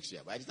that the next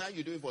year. By the time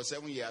you do it for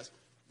 7 years,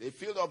 they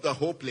filled up the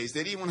whole place.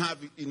 They didn't even have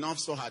enough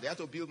storehouse. They had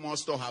to build more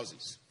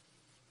storehouses.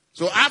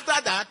 So after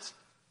that,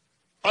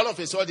 all of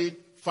a sudden,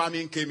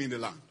 famine came in the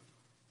land.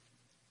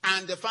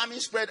 And the famine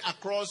spread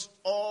across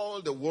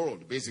all the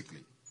world,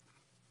 basically.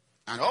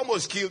 And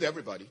almost killed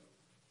everybody,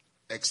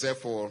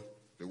 except for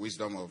the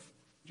wisdom of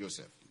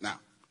Joseph. Now,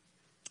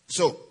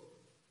 so,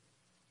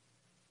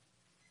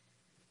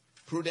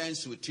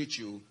 Prudence will teach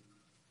you,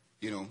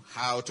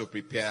 how to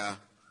prepare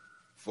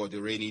for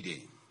the rainy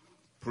day.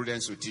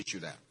 Prudence will teach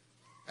you that.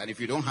 And if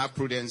you don't have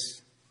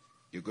prudence,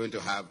 you're going to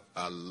have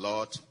a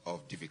lot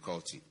of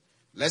difficulty.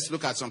 Let's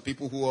look at some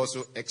people who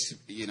also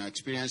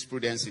experience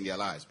prudence in their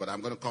lives. But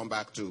I'm going to come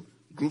back to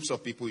groups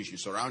of people you should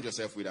surround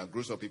yourself with and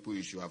groups of people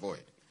you should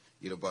avoid.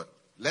 But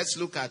let's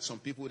look at some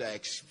people that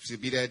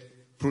exhibited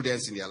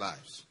prudence in their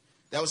lives.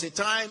 There was a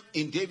time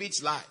in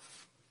David's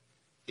life,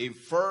 in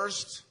 1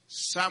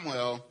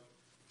 Samuel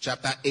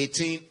chapter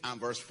 18 and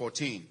verse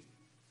 14,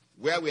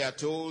 where we are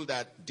told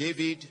that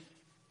David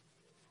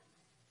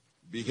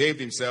behaved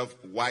himself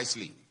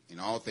wisely in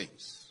all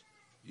things.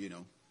 He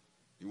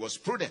was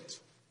prudent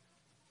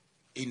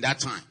in that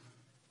time.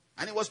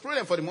 And he was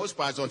prudent for the most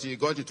part until he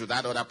got into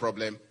that other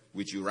problem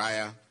with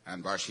Uriah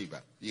and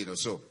Bathsheba.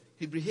 So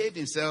he behaved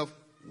himself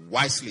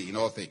wisely in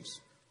all things.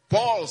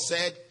 Paul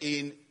said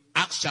in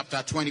Acts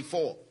chapter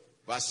 24,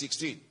 verse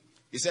 16,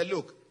 he said,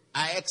 look,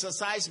 I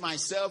exercise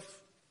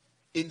myself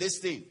in this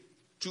thing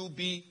to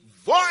be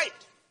void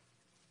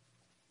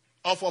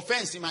of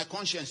offense in my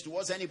conscience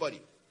towards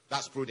anybody.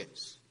 That's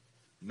prudence.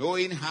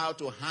 Knowing how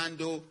to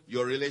handle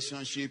your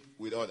relationship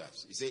with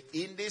others. He said,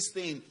 in this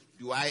thing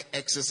do I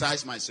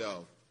exercise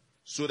myself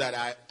so that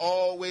I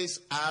always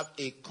have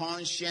a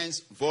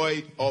conscience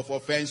void of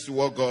offense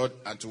toward God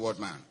and toward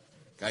man.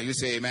 Can you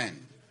say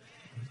amen?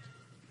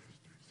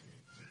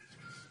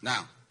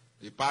 Now,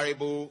 the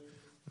parable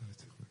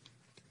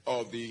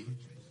of the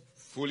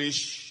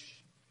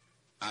foolish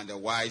and the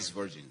wise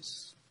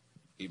virgins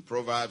in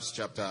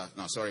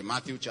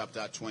Matthew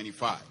chapter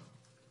 25.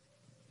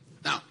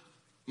 Now,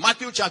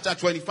 Matthew chapter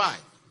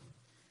 25.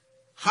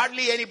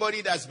 Hardly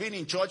anybody that's been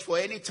in church for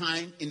any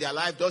time in their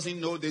life doesn't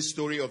know this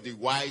story of the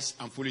wise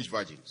and foolish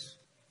virgins.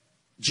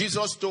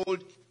 Jesus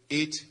told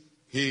it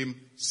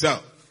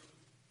himself.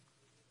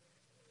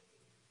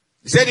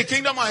 He said the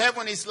kingdom of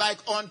heaven is like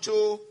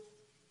unto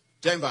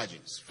 10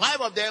 virgins.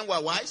 5 of them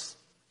were wise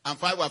and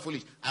 5 were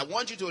foolish. I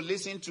want you to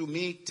listen to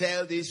me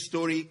tell this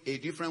story a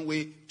different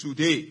way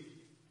today.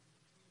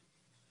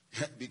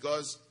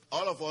 Because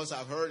all of us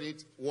have heard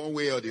it one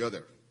way or the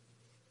other.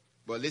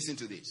 But listen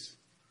to this.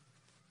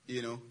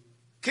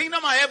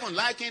 Kingdom of heaven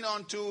likened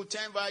unto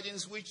 10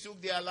 virgins which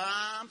took their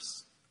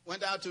lamps,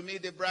 went out to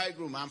meet the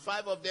bridegroom. And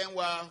 5 of them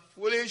were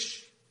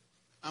foolish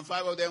and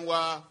 5 of them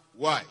were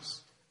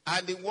wise.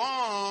 And the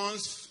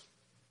ones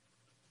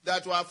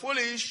that were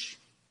foolish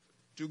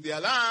took their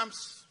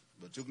lamps,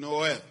 but took no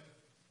oil.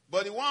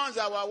 But the ones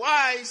that were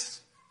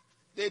wise,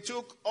 they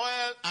took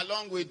oil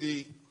along with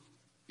the,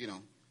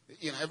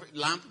 every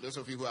lamp. Those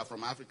of you who are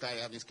from Africa,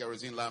 you have these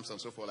kerosene lamps and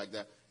so forth like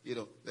that.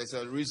 There's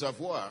a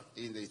reservoir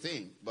in the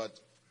thing, but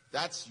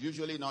that's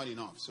usually not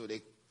enough. So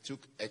they took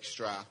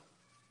extra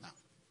now.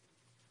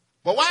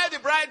 But while the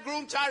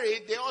bridegroom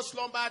tarried, they all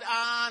slumbered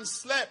and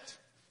slept.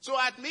 So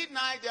at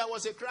midnight, there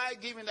was a cry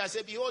given that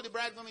said, behold, the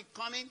bridegroom is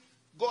coming,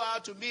 go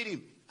out to meet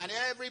him. And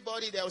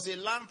everybody, there was a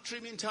lamp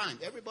trimming time.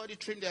 Everybody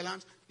trimmed their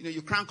lamps.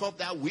 You crank up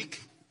that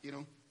wick,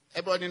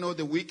 Everybody know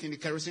the wick in the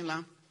kerosene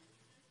lamp?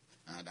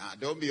 And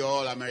don't be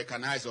all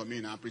Americanized on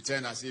me now,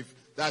 pretend as if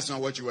that's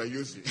not what you were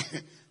using.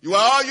 You were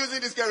all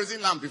using this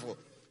kerosene lamp before.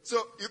 So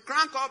you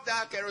crank up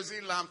that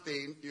kerosene lamp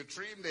thing, you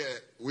trim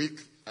the wick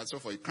and so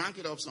forth. You crank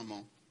it up some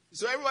more.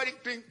 So everybody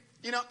trim,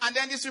 and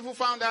then these people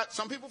found out,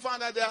 some people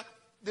found out that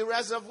the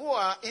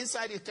reservoir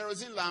inside the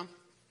kerosene lamp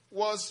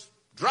was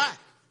dry.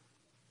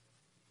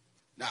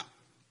 Now,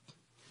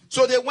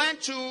 so they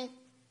went to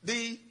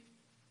the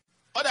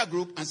other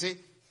group and said,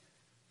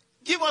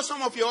 give us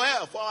some of your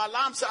oil, for our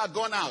lamps are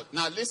gone out.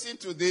 Now listen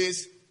to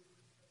this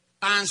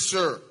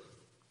answer.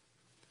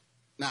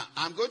 Now,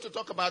 I'm going to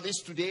talk about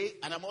this today,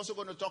 and I'm also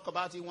going to talk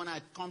about it when I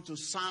come to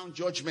sound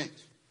judgment,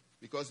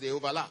 because they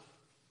overlap.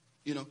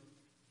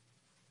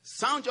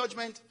 Sound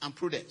judgment and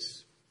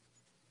prudence.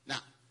 Now,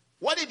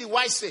 what did the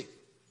wise say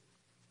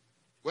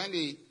when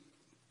the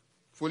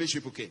foolish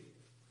people came?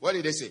 What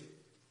did they say?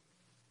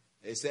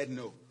 They said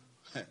no.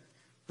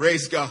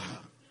 Praise God.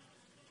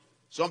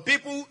 Some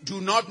people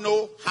do not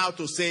know how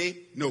to say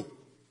no.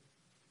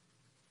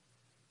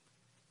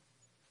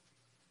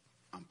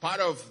 And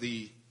part of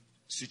the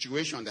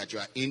situation that you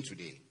are in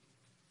today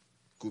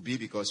could be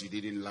because you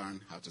didn't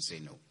learn how to say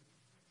no.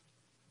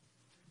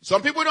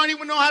 Some people don't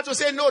even know how to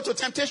say no to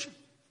temptation.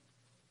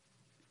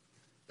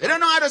 They don't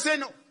know how to say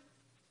no.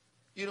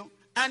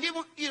 And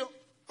even,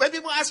 when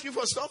people ask you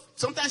for stuff,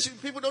 sometimes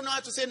people don't know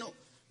how to say no.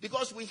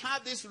 Because we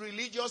have this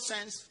religious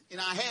sense in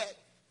our head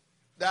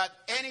that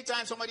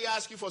anytime somebody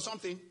asks you for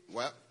something,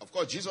 well, of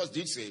course, Jesus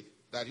did say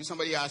that if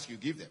somebody asks you,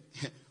 give them.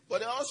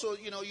 But also,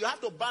 you have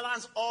to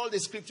balance all the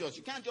scriptures.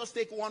 You can't just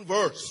take one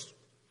verse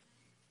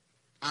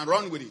and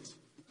run with it.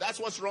 That's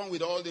what's wrong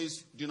with all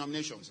these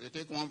denominations. They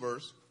take one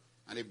verse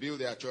and they build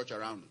their church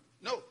around it.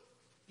 No.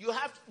 You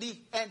have the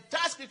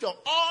entire scripture.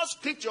 All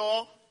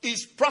scripture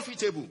is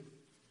profitable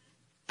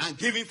and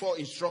given for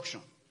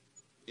instruction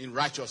in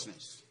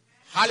righteousness.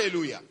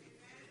 Hallelujah.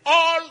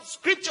 All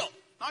scripture.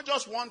 Not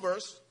just one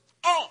verse.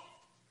 All.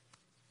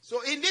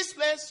 So in this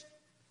place,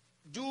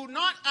 do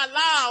not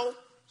allow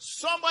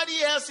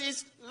somebody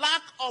else's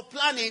lack of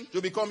planning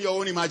to become your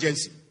own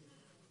emergency.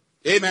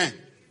 Amen.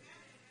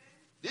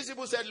 These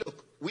people said,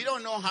 look, we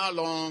don't know how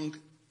long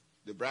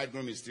the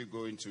bridegroom is still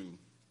going to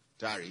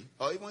tarry.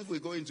 Or even if we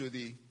go into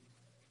the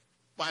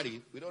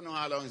party, we don't know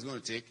how long it's going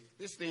to take.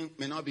 This thing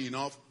may not be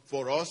enough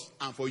for us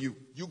and for you.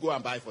 You go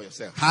and buy for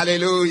yourself.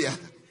 Hallelujah.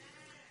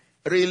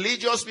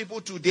 Religious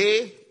people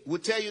today will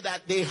tell you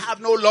that they have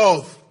no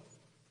love.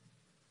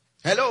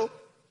 Hello?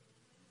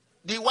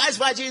 The wise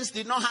virgins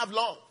did not have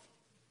love.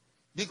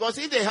 Because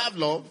if they have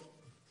love,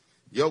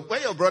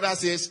 when your brother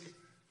says,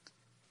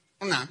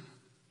 nah,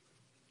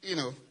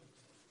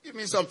 give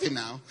me something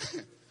now.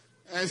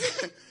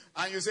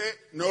 And you say,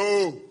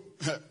 no.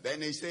 Then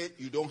they say,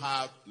 you don't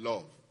have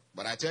love.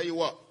 But I tell you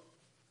what,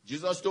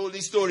 Jesus told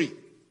this story.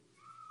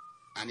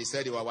 And he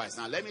said they were wise.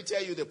 Now let me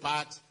tell you the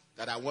part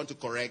that I want to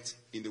correct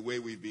in the way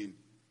we've been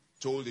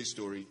told this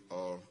story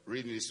or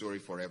reading this story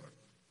forever.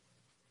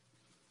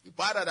 The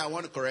part that I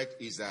want to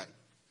correct is that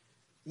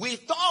we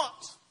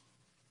thought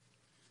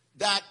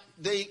that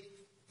the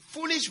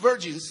foolish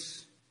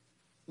virgins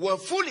were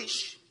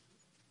foolish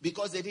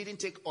because they didn't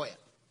take oil.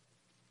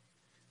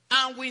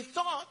 And we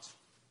thought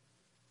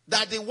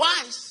that the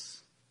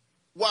wise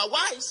were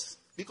wise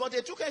because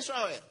they took extra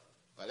oil.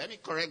 Well, let me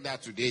correct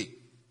that today.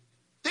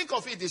 Think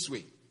of it this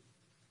way.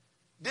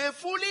 The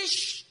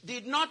foolish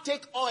did not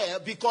take oil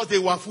because they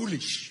were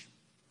foolish.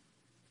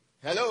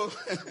 Hello?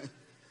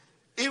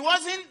 It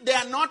wasn't they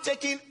are not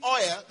taking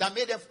oil that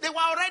made them. They were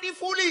already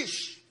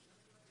foolish.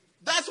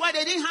 That's why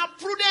they didn't have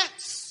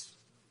prudence.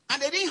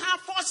 And they didn't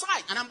have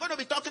foresight. And I'm going to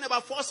be talking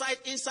about foresight,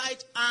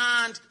 insight,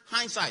 and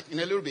hindsight in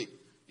a little bit.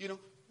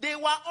 They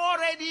were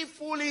already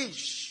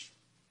foolish.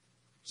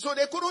 So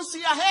they couldn't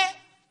see ahead.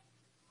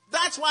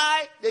 That's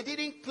why they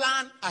didn't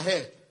plan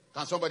ahead.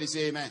 Can somebody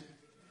say amen?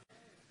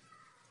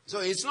 So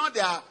it's not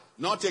they are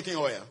not taking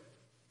oil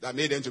that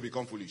made them to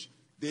become foolish.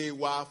 They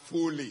were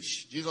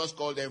foolish. Jesus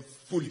called them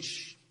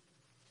foolish.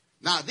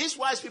 Now, these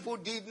wise people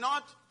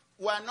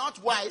were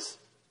not wise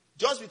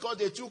just because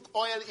they took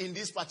oil in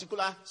this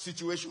particular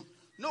situation.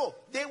 No,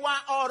 they were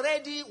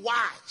already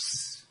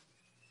wise.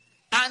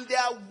 And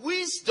their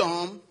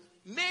wisdom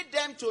made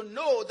them to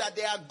know that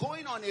they are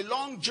going on a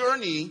long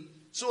journey,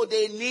 so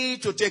they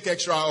need to take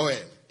extra oil.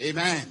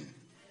 Amen.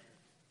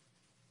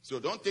 So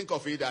don't think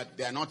of it that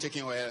they are not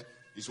taking oil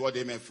is what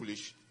they made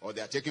foolish, or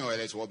they are taking oil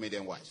is what made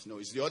them wise. No,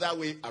 it's the other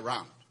way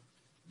around.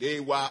 They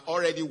were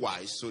already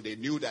wise, so they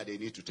knew that they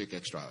need to take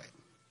extra oil.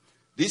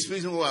 These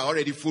people were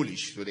already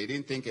foolish, so they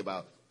didn't think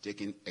about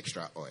taking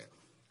extra oil.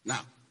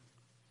 Now,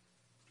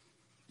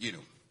 you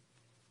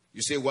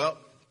say, well,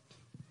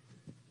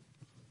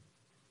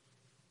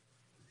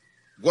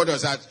 what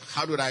does that,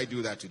 how did I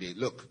do that today?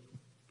 Look,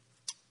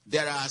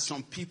 there are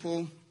some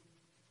people,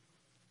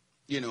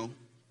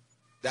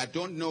 that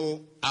don't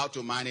know how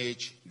to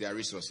manage their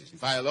resources. In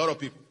fact, a lot of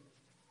people,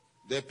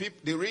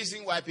 the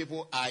reason why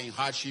people are in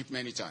hardship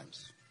many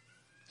times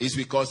is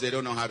because they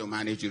don't know how to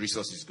manage the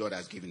resources God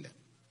has given them.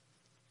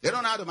 They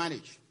don't know how to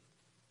manage.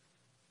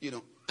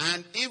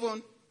 And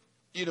even,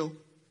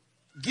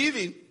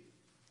 giving,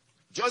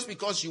 just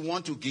because you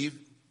want to give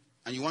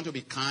and you want to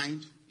be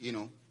kind,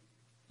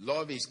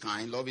 love is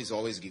kind, love is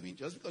always giving.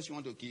 Just because you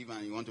want to give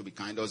and you want to be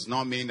kind does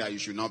not mean that you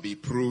should not be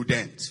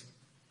prudent.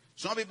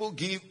 Some people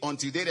give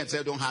until they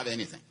themselves don't have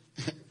anything.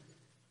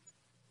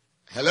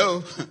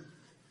 Hello?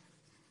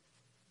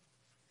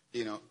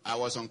 I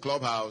was on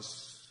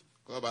Clubhouse.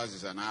 Clubhouse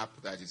is an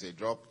app that is a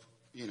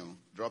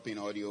drop-in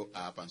audio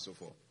app and so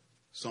forth.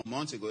 Some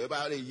months ago,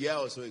 about a year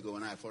or so ago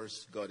when I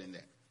first got in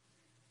there.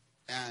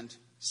 And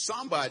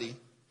somebody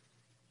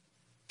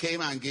came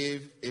and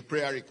gave a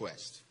prayer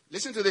request.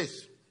 Listen to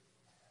this.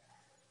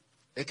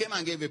 They came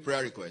and gave a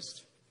prayer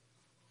request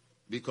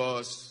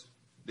because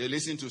they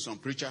listened to some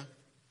preacher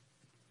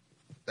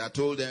that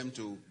told them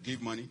to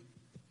give money,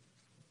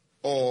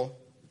 or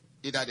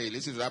either they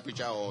listened to that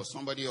preacher or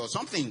somebody or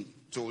something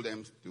told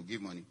them to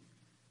give money.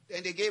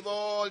 Then they gave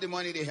all the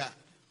money they had.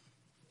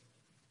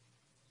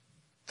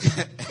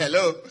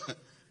 Hello?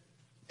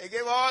 They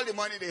gave all the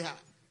money they had.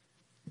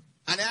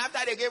 And then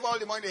after they gave all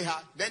the money they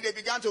had, then they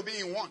began to be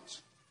in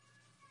want.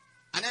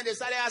 And then they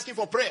started asking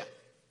for prayer.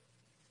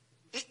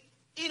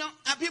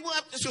 And people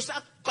have to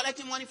start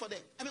collecting money for them.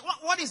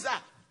 What is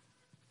that?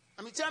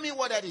 Tell me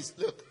what that is.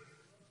 Look,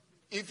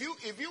 if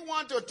you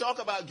want to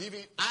talk about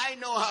giving, I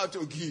know how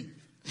to give.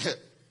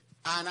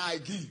 And I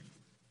give.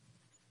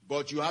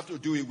 But you have to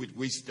do it with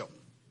wisdom.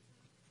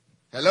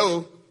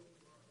 Hello?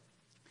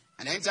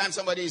 And anytime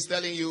somebody is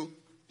telling you,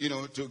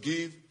 to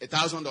give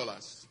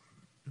 $1,000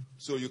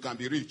 so you can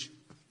be rich,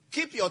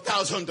 keep your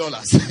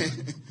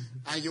 $1,000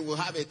 and you will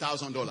have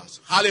 $1,000.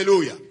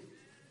 Hallelujah.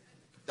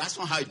 That's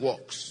not how it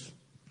works.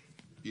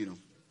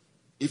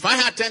 If I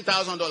had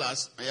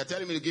 $10,000 and you're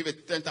telling me to give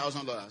it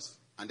 $10,000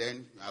 and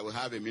then I will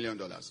have $1 million,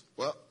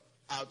 well,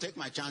 I'll take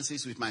my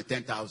chances with my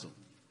 10,000.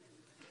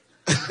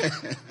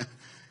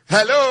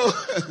 Hello?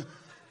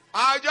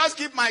 I'll just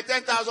keep my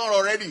 10,000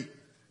 already.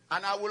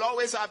 And I will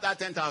always have that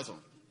 10,000.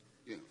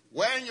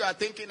 When you are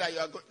thinking that you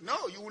are good,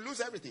 no, you will lose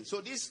everything.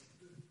 So this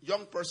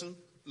young person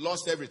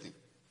lost everything.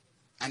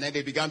 And then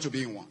they began to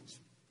be in want.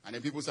 And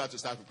then people start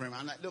to pray.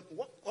 I'm like, look,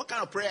 what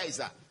kind of prayer is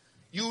that?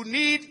 You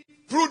need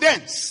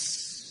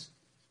prudence.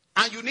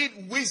 And you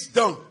need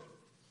wisdom.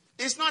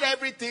 It's not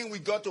everything we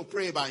got to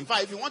pray about. In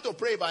fact, if you want to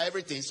pray about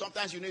everything,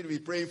 sometimes you need to be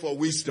praying for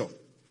wisdom.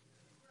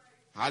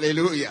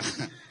 Hallelujah.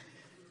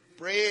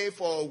 Pray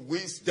for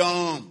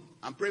wisdom.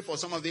 And pray for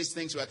some of these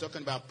things we are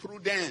talking about.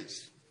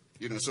 Prudence.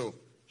 So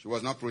she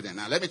was not prudent.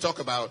 Now, let me talk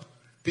about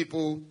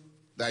people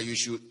that you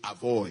should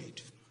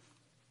avoid.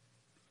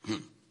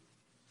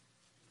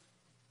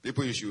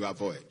 People you should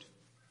avoid.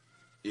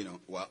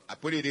 Well, I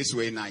put it this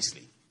way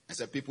nicely. I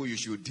said people you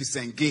should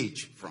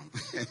disengage from.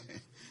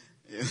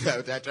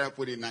 I try to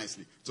put it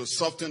nicely to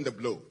soften the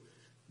blow.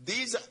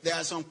 There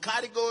are some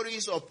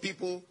categories of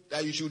people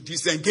that you should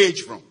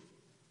disengage from.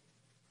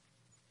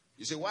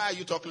 You say, why are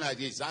you talking like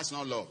this? That's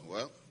not love.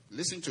 Well,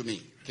 listen to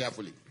me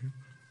carefully.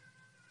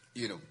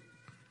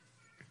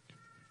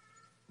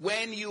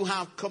 When you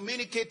have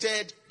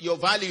communicated your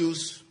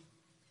values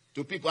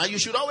to people, and you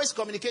should always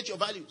communicate your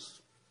values.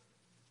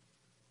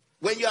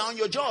 When you are on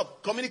your job,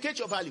 communicate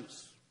your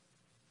values.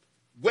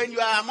 When you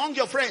are among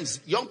your friends,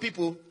 young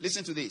people,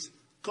 listen to this.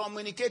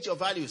 Communicate your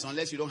values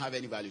unless you don't have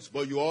any values.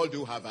 But you all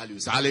do have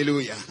values.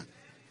 Hallelujah.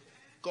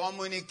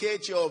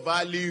 Communicate your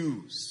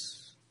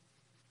values.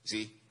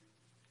 See?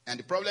 And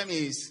the problem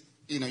is,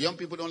 young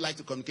people don't like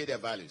to communicate their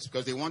values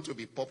because they want to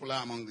be popular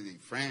among the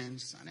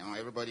friends and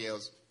everybody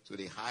else. So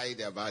they hide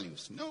their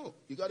values. No,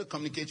 you got to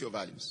communicate your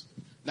values.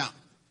 Now,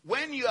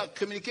 when you have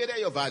communicated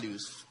your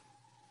values,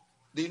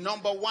 the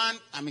number one,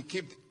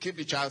 keep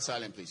the child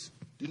silent, please.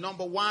 The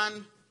number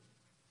one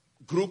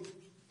group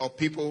of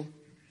people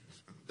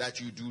that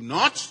you do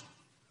not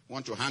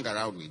want to hang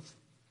around with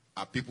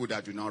are people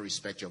that do not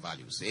respect your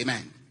values.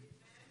 Amen.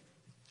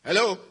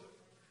 Hello?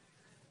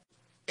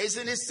 It's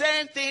in the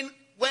same thing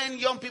when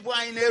young people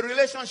are in a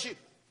relationship.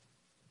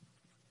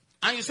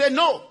 And you say,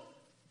 no,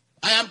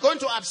 I am going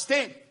to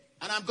abstain.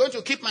 And I'm going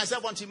to keep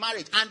myself until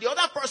marriage. And the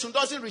other person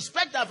doesn't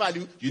respect that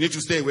value. You need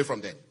to stay away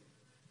from them.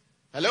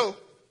 Hello?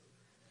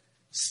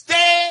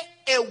 Stay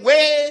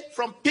away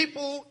from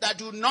people that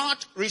do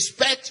not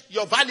respect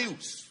your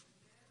values.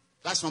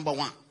 That's number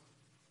one.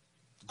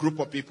 Group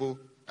of people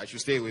I should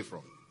stay away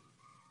from.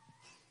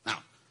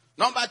 Now,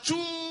 number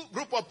two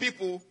group of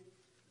people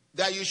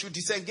that you should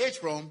disengage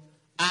from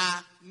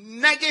are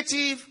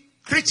negative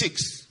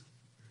critics.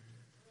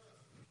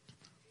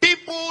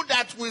 People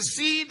that will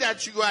see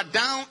that you are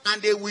down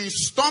and they will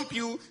stomp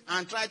you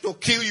and try to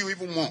kill you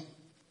even more.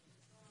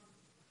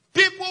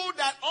 People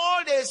that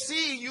all they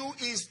see in you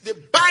is the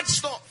bad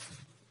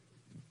stuff.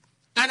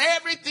 And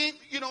everything,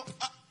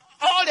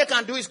 all they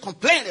can do is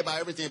complain about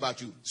everything about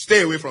you.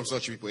 Stay away from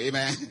such people.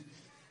 Amen.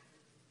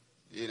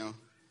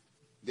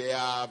 They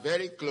are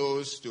very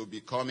close to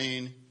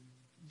becoming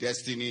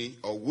destiny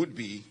or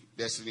would-be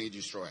destiny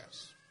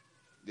destroyers.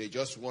 They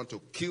just want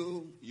to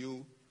kill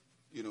you,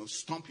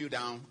 stomp you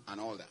down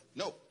and all that.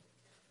 No.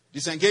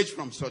 Disengage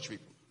from such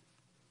people.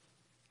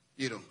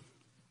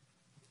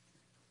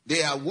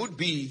 They are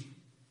would-be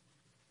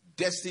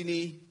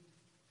destiny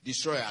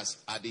destroyers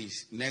are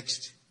this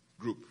next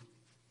group.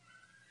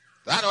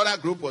 That other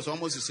group was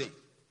almost the same.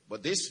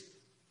 But this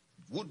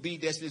would-be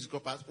destiny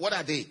destroyers, what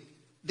are they?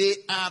 They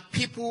are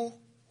people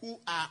who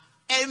are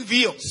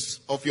envious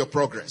of your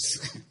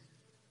progress.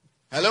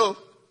 Hello?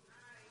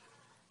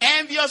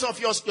 Envious of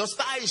your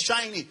star is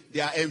shining. They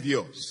are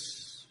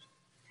envious.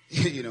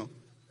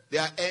 They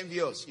are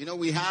envious.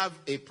 We have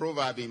a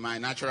proverb in my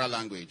natural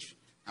language.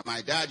 And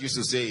my dad used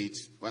to say it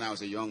when I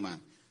was a young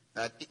man.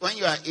 That when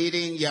you are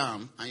eating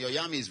yam, and your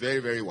yam is very,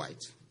 very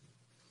white,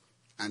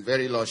 and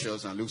very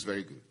luscious and looks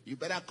very good, you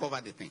better cover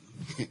the thing.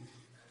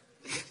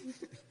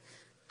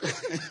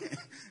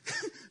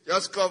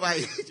 Just cover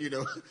it,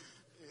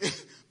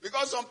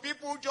 Because some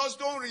people just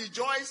don't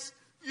rejoice,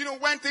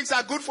 when things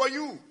are good for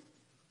you.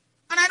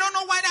 And I don't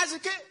know why that's the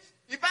case.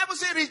 The Bible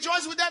says,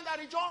 rejoice with them that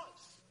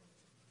rejoice.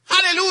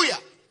 Hallelujah.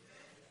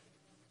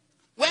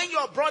 When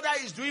your brother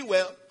is doing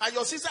well and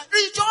your sister,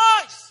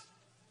 rejoice.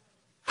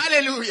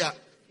 Hallelujah.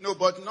 No,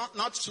 but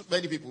not too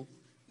many people.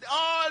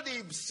 All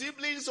the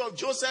siblings of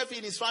Joseph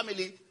in his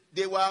family,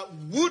 they were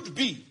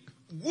would-be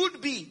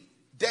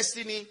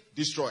destiny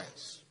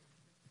destroyers.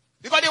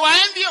 Because they were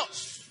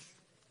envious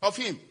of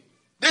him.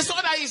 They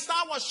saw that his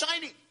star was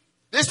shining.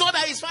 They saw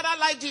that his father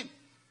liked him.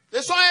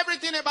 They saw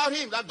everything about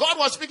him, that God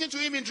was speaking to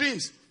him in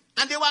dreams.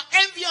 And they were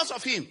envious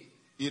of him.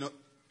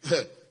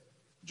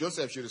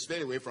 Joseph should have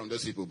stayed away from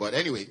those people. But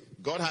anyway,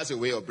 God has a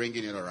way of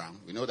bringing it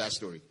around. We know that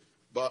story.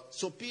 But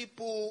so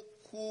people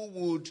who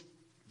would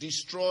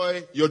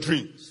destroy your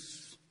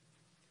dreams.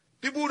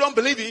 People who don't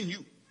believe in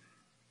you.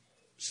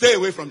 Stay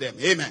away from them.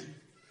 Amen.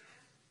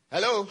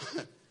 Hello?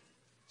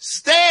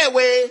 Stay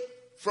away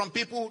from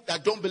people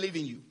that don't believe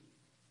in you.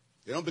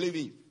 They don't believe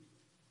in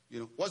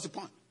you. What's the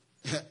point?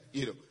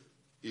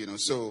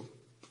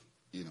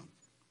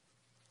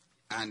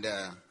 And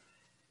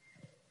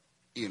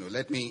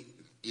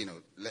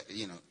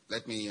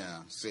let me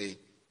say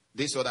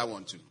this other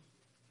one too.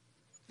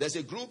 There's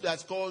a group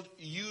that's called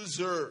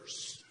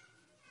users.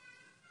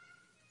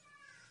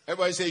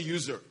 Everybody say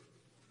user.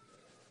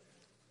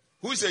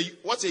 What's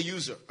a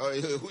user?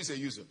 Who's a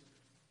user?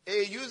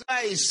 A user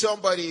is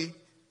somebody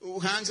who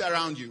hangs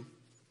around you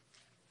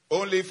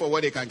only for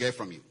what they can get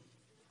from you.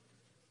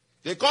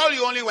 They call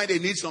you only when they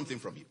need something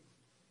from you.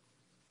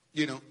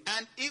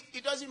 And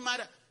it doesn't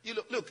matter.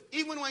 Look,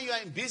 even when you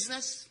are in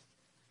business,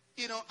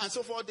 and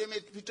so forth, they may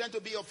pretend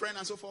to be your friend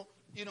and so forth.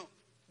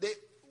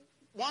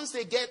 Once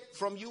they get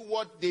from you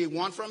what they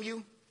want from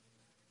you,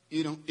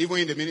 even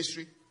in the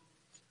ministry,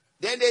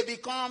 then they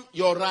become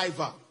your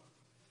rival.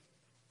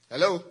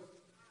 Hello?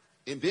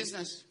 In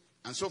business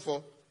and so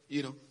forth,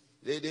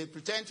 they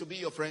pretend to be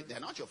your friend. They're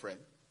not your friend.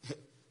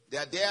 They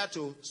are there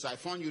to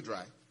siphon you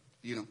dry.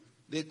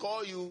 They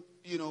call you,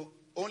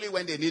 only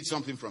when they need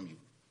something from you.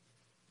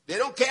 They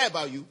don't care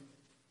about you.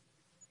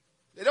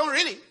 They don't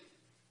really.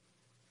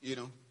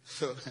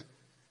 So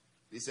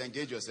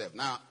disengage yourself.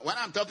 Now, when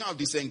I'm talking of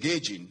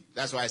disengaging,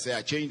 that's why I say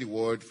I changed the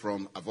word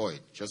from avoid,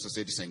 just to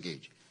say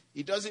disengage.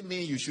 It doesn't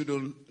mean you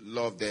shouldn't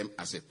love them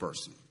as a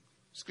person.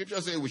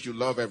 Scripture says we should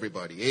love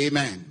everybody.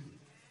 Amen.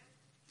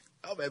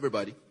 Love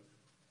everybody.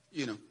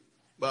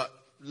 But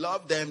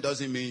love them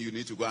doesn't mean you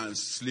need to go and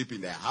sleep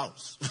in their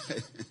house.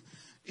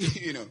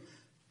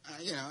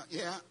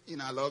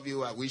 I love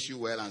you, I wish you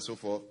well and so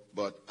forth,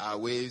 but our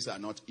ways are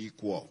not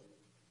equal.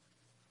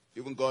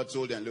 Even God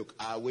told them, look,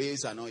 our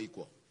ways are not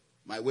equal.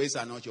 My ways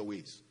are not your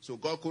ways. So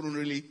God couldn't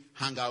really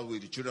hang out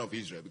with the children of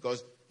Israel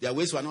because their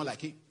ways were not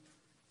like him.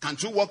 Can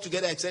two work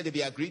together except they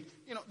be agreed?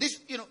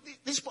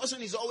 This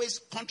person is always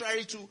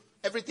contrary to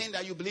everything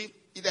that you believe.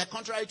 They're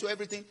contrary to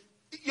everything.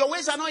 Your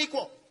ways are not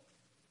equal.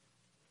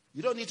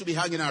 You don't need to be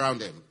hanging around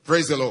them.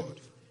 Praise the Lord.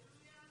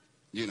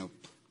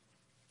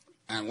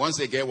 And once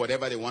they get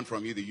whatever they want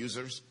from you, the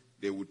users,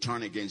 they will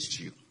turn against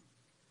you.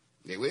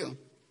 They will.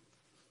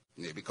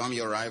 They become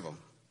your rival.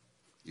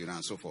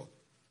 And so forth.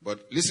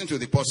 But listen to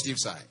the positive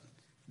side.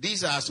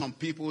 These are some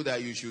people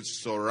that you should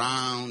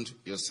surround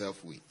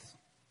yourself with.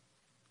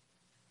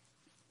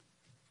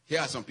 Here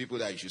are some people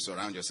that you should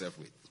surround yourself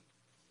with.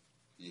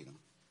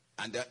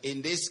 And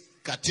in this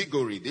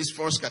category, this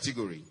first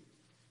category,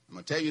 I'm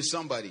going to tell you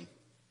somebody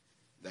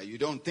that you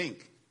don't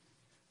think,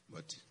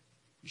 but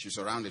you should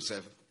surround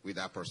yourself with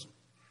that person.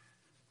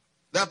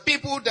 The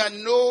people that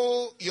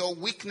know your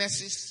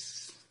weaknesses,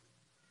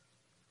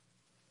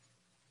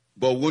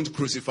 but won't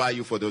crucify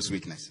you for those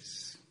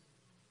weaknesses.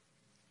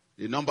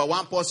 The number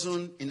one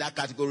person in that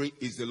category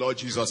is the Lord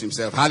Jesus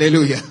himself.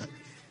 Hallelujah.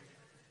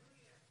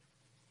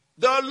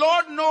 The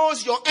Lord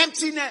knows your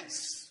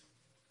emptiness.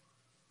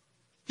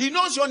 He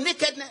knows your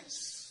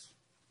nakedness.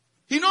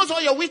 He knows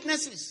all your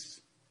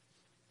weaknesses.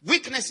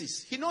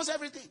 He knows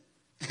everything.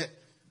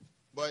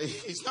 But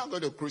he's not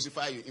going to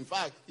crucify you. In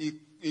fact, he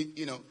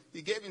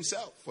gave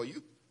himself for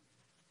you.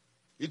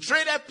 He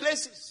traded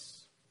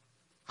places.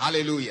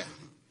 Hallelujah.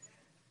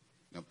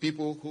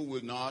 People who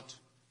will not,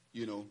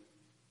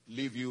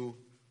 leave you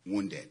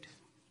wounded.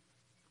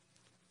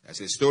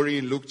 There's a story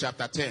in Luke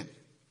chapter 10.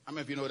 How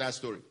many of you know that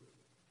story?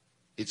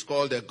 It's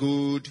called the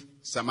Good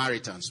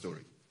Samaritan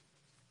story.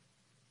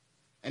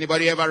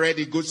 Anybody ever read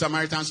the Good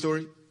Samaritan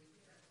story?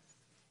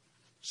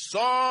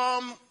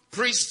 Some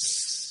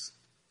priests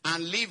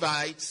and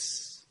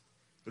Levites,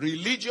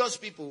 religious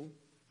people,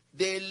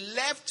 they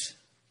left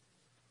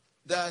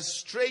the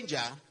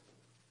stranger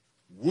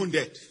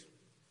wounded.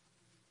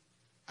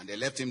 And they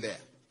left him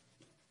there.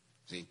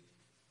 See?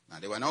 Now,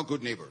 they were not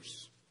good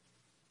neighbors.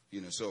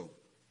 So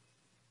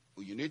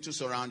you need to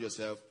surround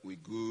yourself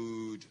with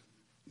good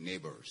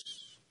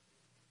neighbors.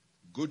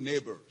 Good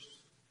neighbors.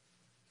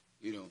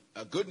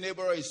 A good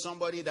neighbor is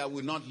somebody that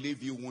will not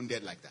leave you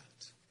wounded like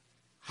that.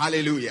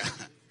 Hallelujah.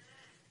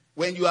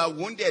 When you are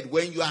wounded,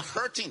 when you are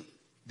hurting,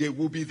 they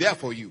will be there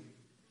for you.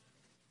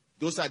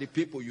 Those are the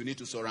people you need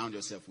to surround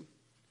yourself with.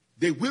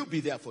 They will be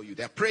there for you.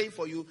 They're praying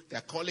for you.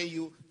 They're calling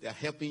you. They're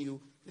helping you.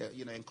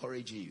 They're,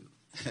 encouraging you.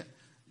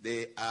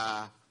 They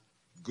are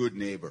good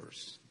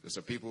neighbors. Those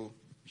are people,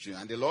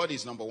 and the Lord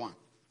is number one.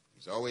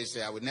 He's always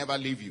say, I will never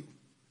leave you,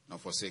 nor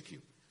forsake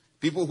you.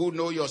 People who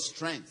know your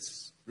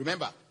strengths.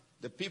 Remember,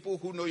 the people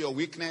who know your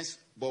weakness,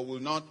 but will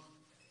not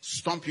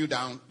stomp you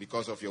down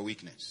because of your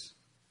weakness.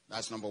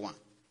 That's number one.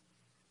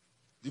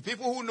 The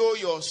people who know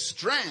your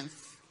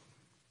strength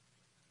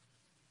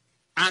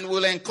and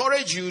will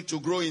encourage you to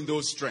grow in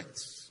those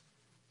strengths.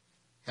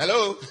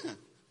 Hello?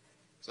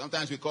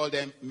 Sometimes we call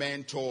them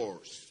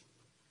mentors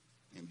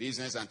in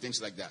business and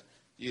things like that.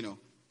 In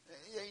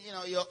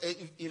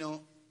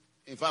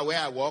fact, where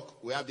I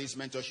work, we have this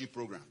mentorship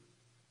program.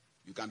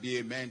 You can be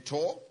a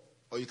mentor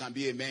or you can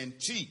be a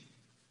mentee.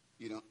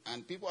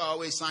 And people are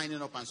always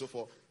signing up and so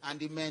forth. And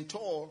the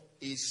mentor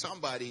is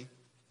somebody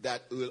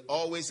that will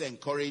always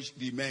encourage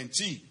the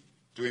mentee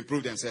to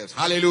improve themselves.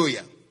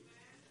 Hallelujah.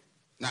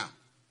 Now,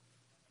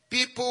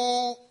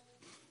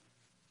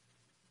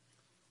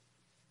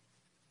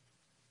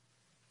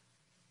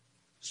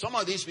 some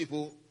of these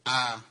people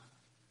are,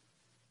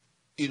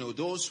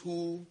 those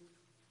who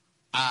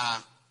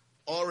are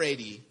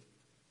already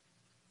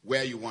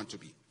where you want to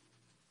be.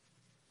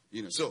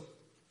 So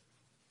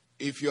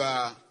if you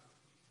are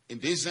in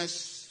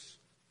business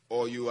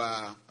or you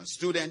are a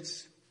student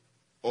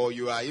or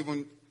you are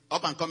even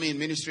up and coming in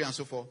ministry and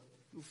so forth,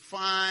 you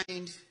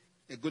find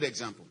a good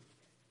example.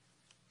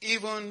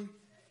 Even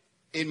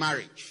in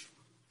marriage,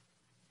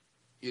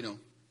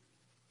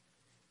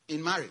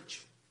 in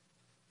marriage,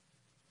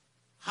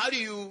 how do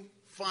you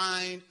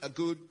find a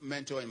good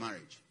mentor in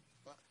marriage?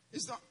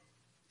 It's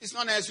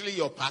not necessarily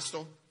your pastor.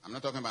 I'm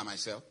not talking about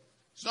myself.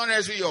 It's not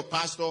necessarily your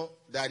pastor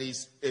that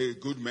is a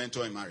good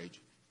mentor in marriage.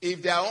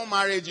 If their own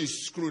marriage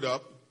is screwed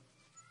up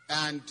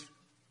and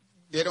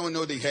they don't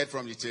know the head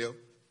from the tail,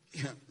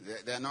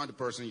 they're not the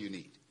person you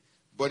need.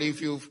 But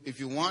if you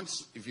want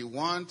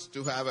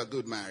to have a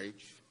good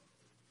marriage,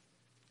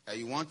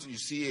 you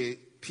see a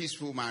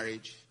peaceful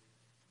marriage,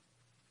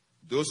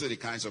 those are the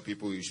kinds of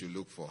people you should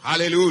look for.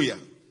 Hallelujah.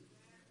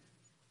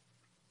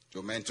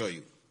 To mentor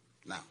you.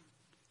 Now,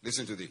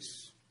 listen to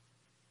this.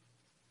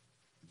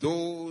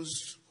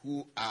 Those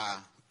who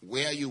are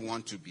where you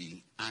want to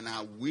be and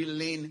are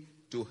willing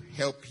to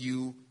help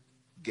you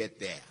get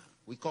there.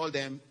 We call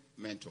them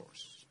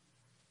mentors.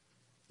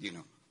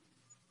 You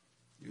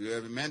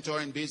have a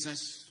mentor in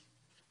business,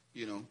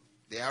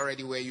 they're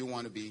already where you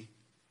want to be,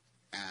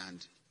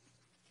 and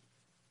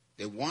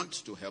they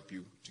want to help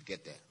you to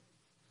get there.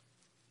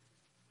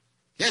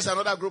 Here's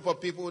another group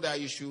of people that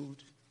you should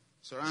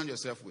surround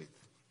yourself with.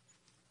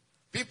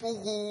 People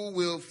who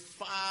will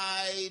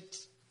fight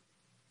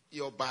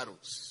your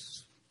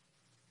battles,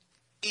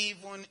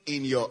 even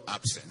in your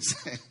absence.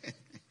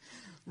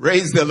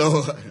 Praise the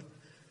Lord.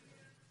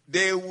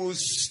 They will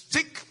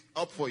stick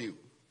up for you,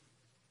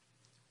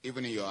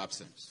 even in your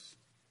absence.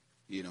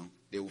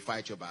 They will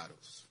fight your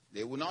battles.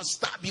 They will not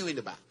stab you in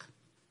the back.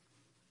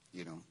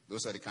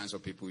 Those are the kinds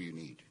of people you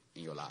need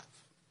in your life.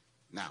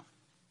 Now,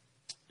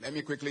 let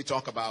me quickly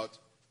talk about,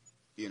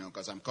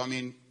 because I'm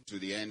coming to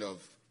the end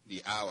of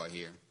the hour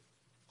here.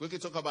 Quickly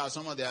talk about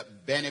some of the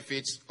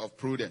benefits of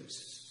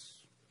prudence.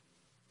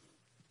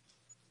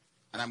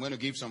 And I'm going to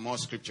give some more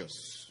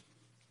scriptures.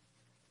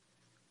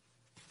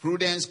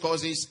 Prudence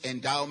causes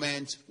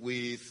endowment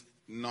with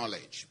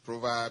knowledge.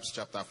 Proverbs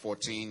chapter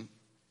 14,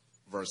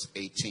 verse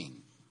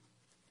 18.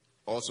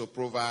 Also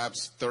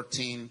Proverbs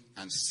 13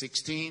 and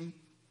 16.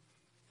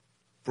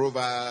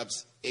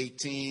 Proverbs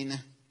 18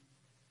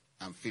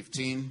 and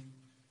 15.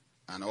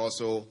 And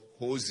also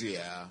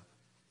Hosea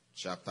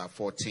chapter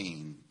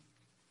 14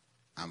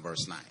 and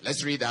verse 9.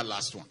 Let's read that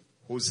last one.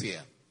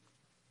 Hosea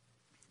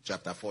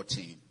chapter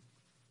 14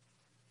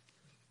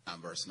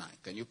 and verse 9.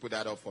 Can you put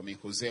that up for me?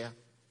 Hosea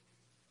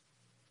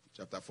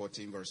chapter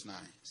 14 verse 9.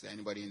 Is there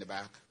anybody in the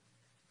back?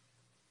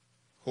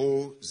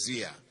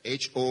 Hosea.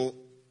 Hosea.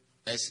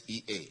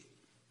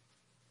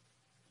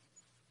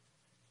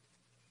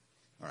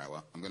 All right,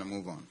 well, I'm going to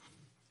move on.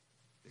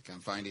 You can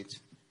find it.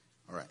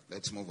 All right,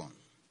 let's move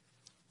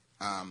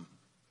on.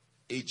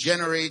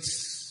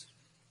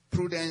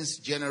 Prudence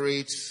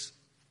generates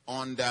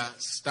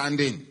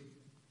understanding.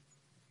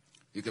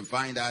 You can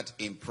find that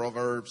in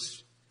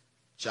Proverbs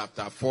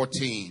chapter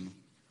 14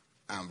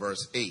 and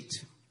verse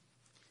 8.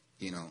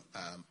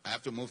 I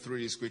have to move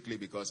through this quickly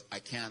because I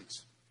can't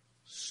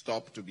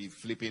stop to be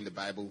flipping the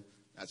Bible.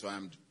 That's why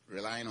I'm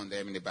relying on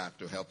them in the back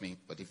to help me.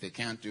 But if they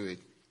can't do it,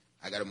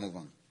 I got to move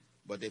on.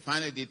 But they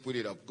finally did put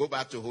it up. Go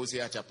back to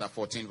Hosea chapter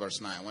 14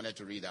 verse 9. I wanted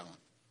to read that one.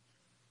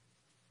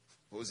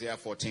 Hosea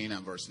 14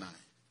 and verse 9.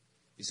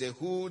 He said,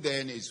 who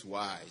then is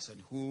wise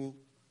and who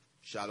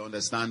shall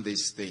understand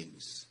these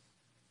things?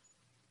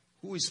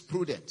 Who is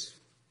prudent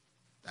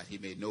that he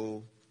may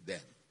know them?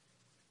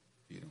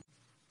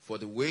 For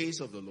the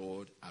ways of the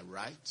Lord are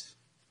right,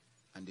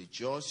 and the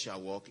just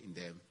shall walk in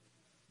them,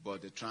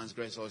 but the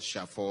transgressors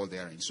shall fall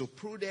therein. So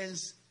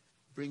prudence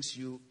brings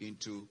you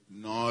into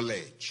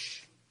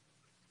knowledge.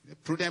 A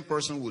prudent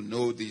person will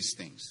know these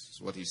things,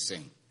 is what he's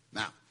saying.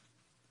 Now,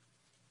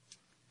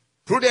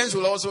 prudence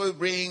will also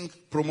bring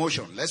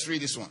promotion. Let's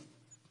read this one.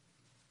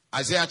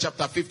 Isaiah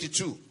chapter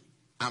 52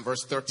 and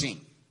verse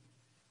 13.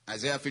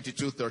 Isaiah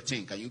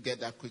 52:13. Can you get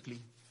that quickly?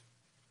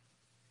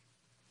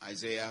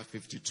 Isaiah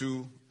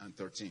 52 and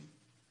 13.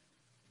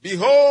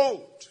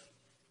 Behold,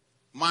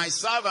 my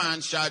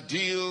servant shall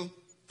deal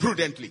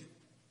prudently.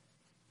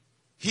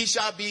 He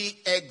shall be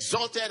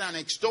exalted and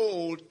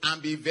extolled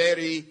and be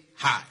very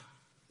high.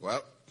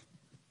 Well,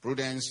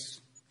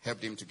 prudence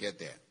helped him to get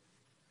there.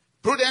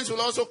 Prudence will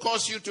also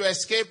cause you to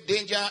escape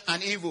danger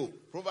and evil.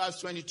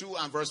 Proverbs 22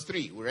 and verse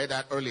 3. We read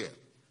that earlier.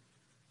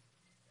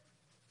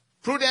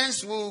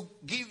 Prudence will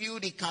give you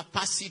the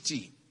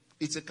capacity.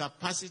 It's a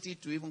capacity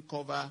to even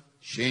cover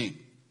shame.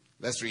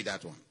 Let's read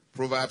that one.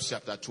 Proverbs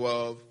chapter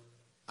 12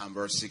 and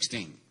verse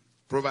 16.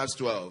 Proverbs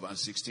 12 and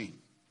 16.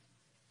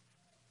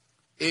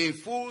 A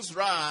fool's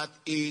wrath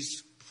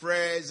is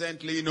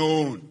presently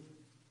known,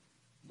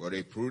 but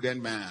a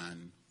prudent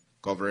man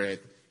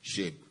covereth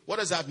shame. What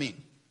does that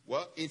mean?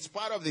 Well, it's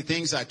part of the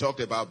things I talked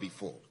about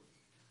before.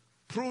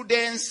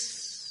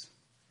 Prudence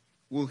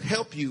will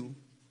help you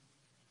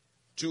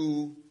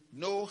to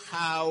know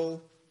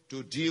how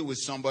to deal with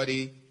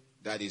somebody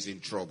that is in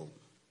trouble,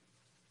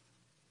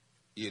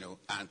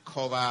 and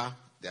cover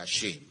their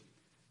shame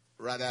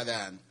rather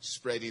than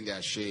spreading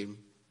their shame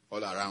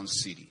all around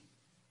city.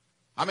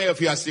 How many of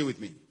you are still with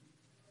me?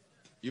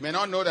 You may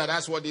not know that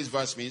that's what this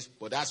verse means,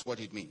 but that's what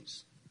it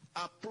means.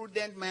 A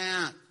prudent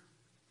man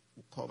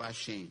will cover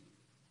shame.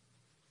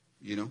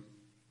 You know?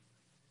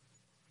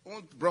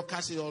 Won't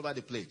broadcast it all over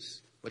the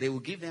place. But they will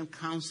give them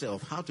counsel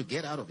of how to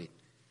get out of it.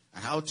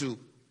 And how to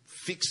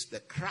fix the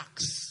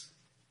cracks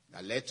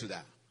that led to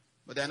that.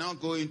 But they're not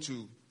going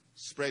to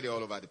spread it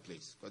all over the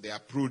place. Because they are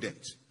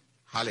prudent.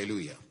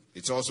 Hallelujah.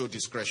 It's also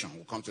discretion.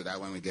 We'll come to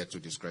that when we get to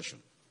discretion.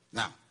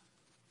 Now,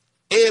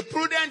 a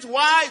prudent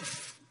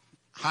wife,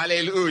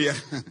 hallelujah,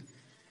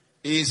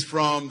 is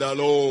from the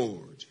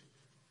Lord.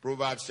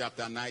 Proverbs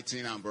chapter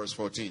 19 and verse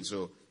 14.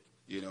 So,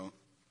 you know,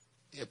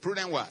 a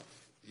prudent wife.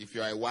 If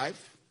you are a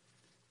wife,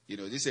 you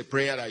know, this is a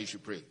prayer that you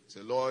should pray.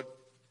 Say, Lord,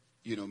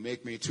 you know,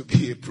 make me to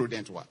be a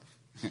prudent wife.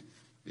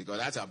 Because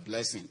that's a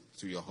blessing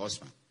to your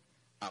husband.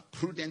 A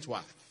prudent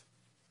wife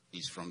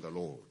is from the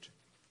Lord.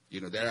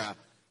 You know, there are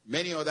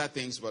many other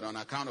things, but on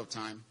account of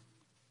time,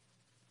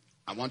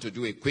 I want to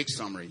do a quick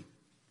summary,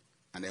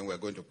 and then we're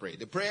going to pray.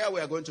 The prayer we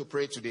are going to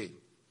pray today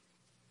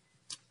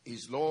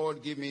is,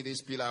 Lord, give me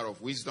this pillar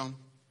of wisdom,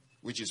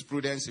 which is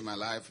prudence in my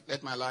life.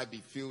 Let my life be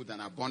filled with an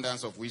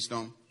abundance of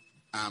wisdom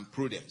and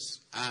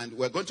prudence. And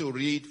we're going to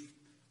read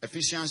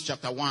Ephesians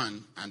chapter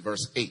 1 and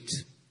verse 8.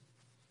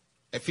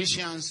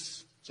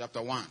 Ephesians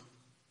chapter 1,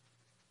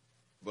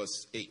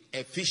 verse 8.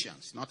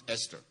 Ephesians, not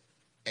Esther.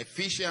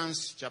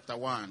 Ephesians chapter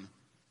 1,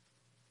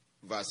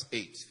 verse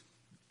 8.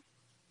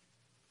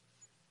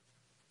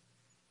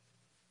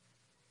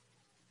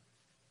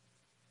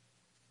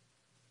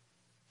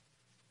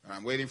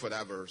 I'm waiting for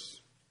that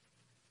verse.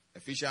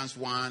 Ephesians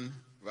 1,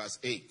 verse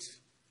 8.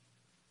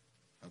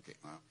 Okay,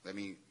 well,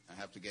 I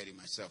have to get it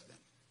myself then.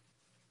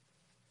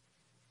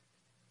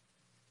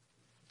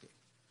 Okay.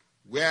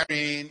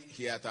 Wherein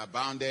he hath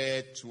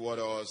abounded toward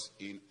us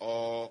in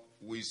all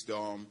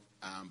wisdom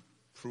and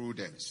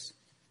prudence.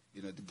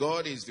 You know,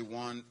 God is the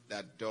one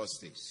that does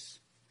this.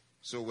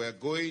 So we're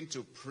going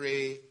to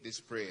pray this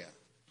prayer.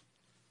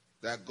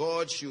 That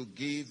God should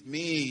give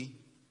me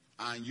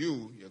and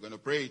you're going to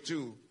pray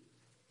too,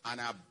 an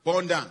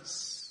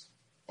abundance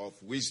of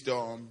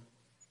wisdom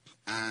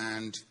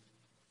and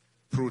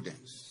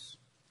prudence.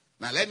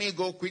 Now let me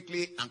go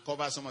quickly and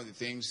cover some of the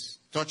things,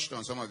 touched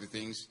on some of the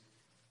things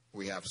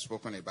we have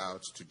spoken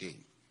about today.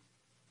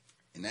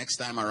 The next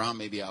time around,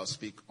 maybe I'll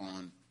speak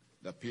on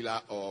the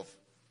pillar of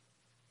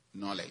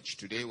knowledge.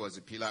 Today was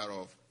the pillar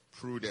of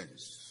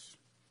prudence.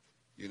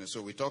 You know,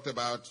 so we talked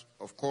about,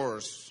 of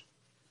course,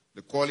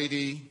 the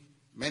quality,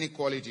 many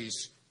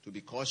qualities to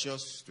be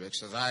cautious, to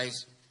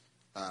exercise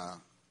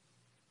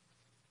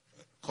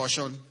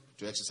caution,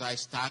 to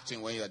exercise tact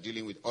in when you are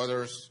dealing with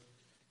others,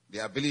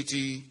 the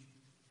ability,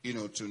 you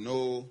know, to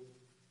know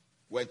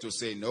when to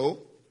say no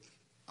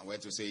and when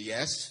to say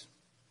yes,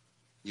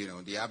 you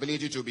know, the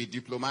ability to be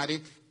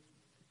diplomatic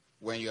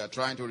when you are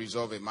trying to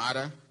resolve a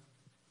matter.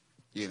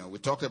 You know, we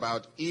talked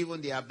about even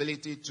the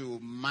ability to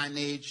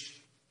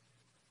manage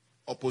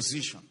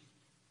opposition.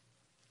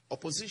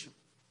 Opposition.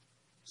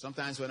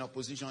 Sometimes when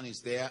opposition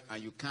is there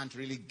and you can't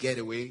really get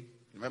away,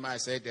 remember I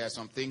said there are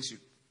some things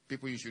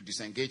people you should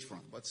disengage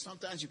from, but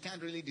sometimes you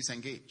can't really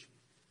disengage.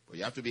 But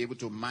you have to be able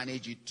to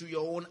manage it to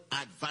your own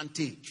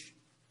advantage.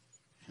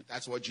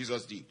 That's what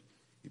Jesus did.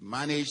 He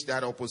managed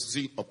that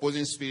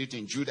opposing spirit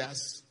in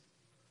Judas.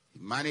 He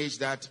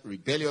managed that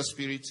rebellious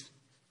spirit,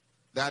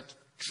 that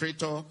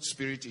traitor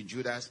spirit in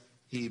Judas.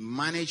 He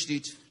managed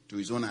it to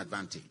his own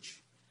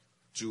advantage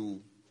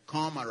to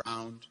come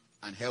around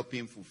and help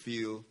him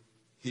fulfill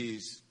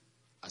his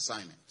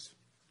assignment.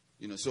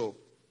 You know, so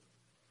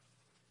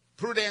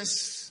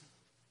prudence,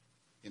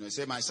 you know,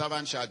 say, my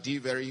servant shall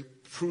deal very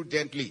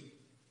prudently.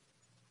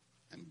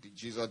 And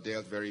Jesus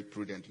dealt very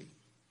prudently.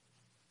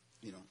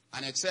 You know,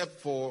 and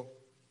except for,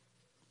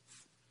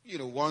 you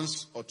know,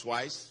 once or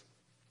twice,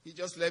 he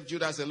just left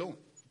Judas alone.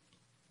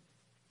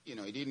 You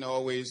know, he didn't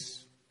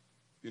always,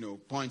 you know,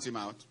 point him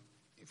out.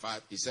 In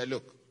fact, he said,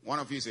 look, one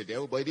of you is a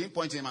devil, but he didn't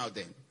point him out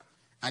then.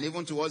 And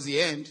even towards the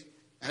end,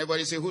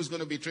 everybody said, who's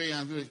going to betray you?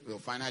 And well,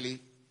 finally,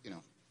 you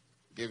know,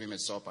 gave him a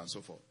sop and so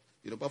forth.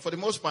 You know, but for the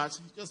most part,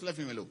 he just left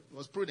him alone. It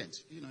was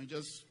prudent. You know, he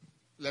just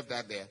left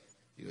that there.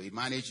 You know, he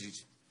managed it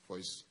for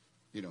his,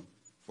 you know,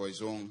 for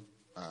his own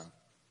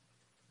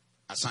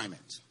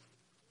assignment.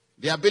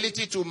 The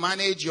ability to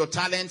manage your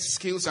talent,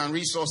 skills, and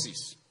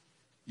resources.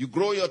 You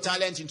grow your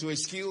talent into a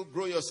skill,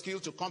 grow your skill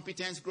to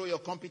competence, grow your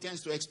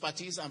competence to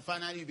expertise, and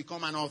finally you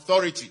become an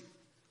authority.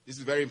 This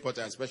is very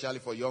important, especially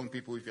for young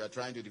people if you are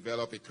trying to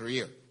develop a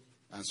career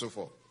and so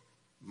forth.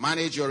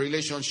 Manage your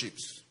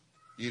relationships.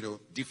 You know,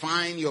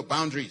 define your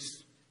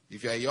boundaries.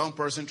 If you're a young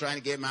person trying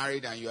to get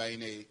married and you are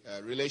in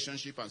a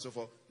relationship and so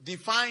forth,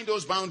 define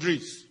those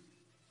boundaries.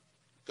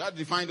 You got to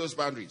define those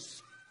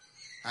boundaries.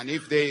 And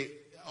if they,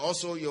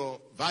 also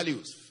your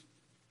values.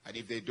 And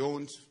if they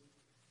don't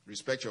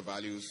respect your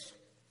values,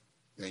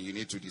 then you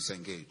need to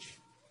disengage.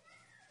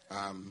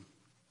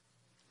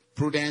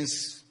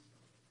 Prudence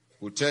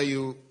will tell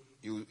you,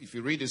 if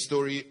you read the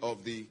story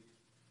of the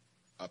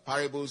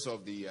parables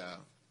of the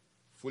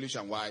foolish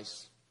and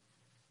wise,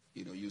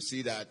 You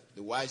see that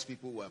the wise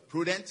people were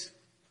prudent,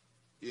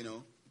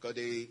 because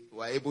they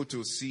were able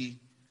to see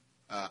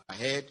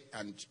ahead.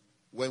 And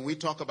when we're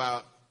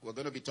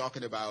going to be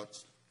talking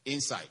about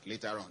insight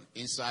later on.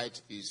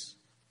 Insight is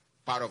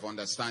part of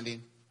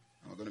understanding.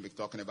 And we're going to be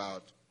talking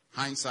about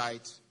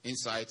hindsight,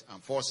 insight,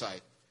 and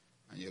foresight.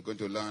 And you're going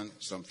to learn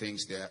some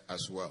things there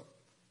as well.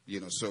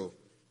 So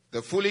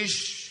the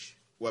foolish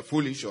were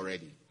foolish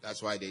already.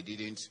 That's why they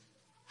didn't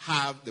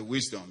have the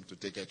wisdom to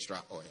take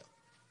extra oil.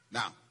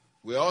 Now,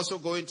 we're also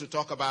going to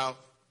talk about,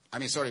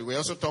 we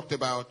also talked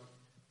about,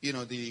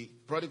 the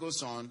prodigal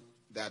son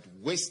that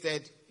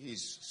wasted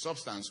his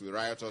substance with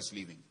riotous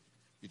living.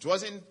 It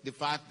wasn't the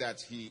fact that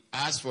he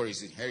asked for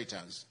his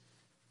inheritance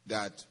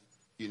that,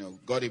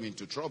 got him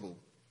into trouble.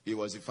 It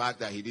was the fact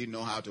that he didn't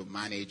know how to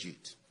manage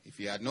it. If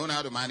he had known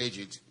how to manage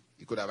it,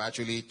 he could have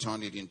actually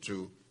turned it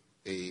into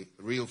a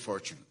real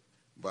fortune.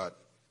 But,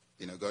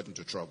 got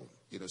into trouble.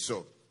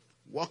 So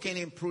walking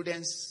in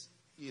prudence,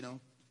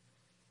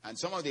 and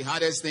some of the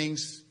hardest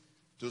things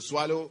to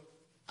swallow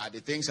are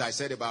the things I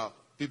said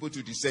about people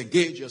to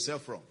disengage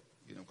yourself from.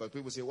 Because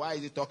people say, why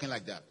is he talking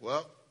like that?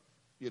 Well,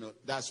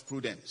 that's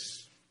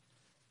prudence.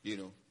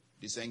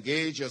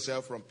 Disengage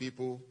yourself from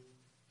people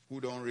who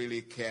don't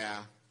really care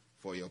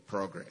for your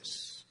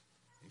progress.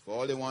 If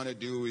all they want to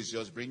do is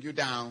just bring you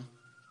down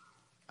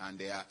and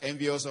they are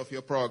envious of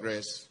your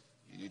progress,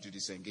 you need to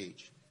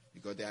disengage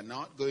because they are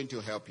not going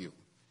to help you.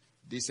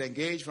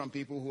 Disengage from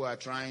people who are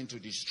trying to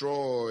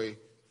destroy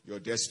your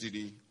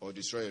destiny or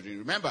destroy your dream.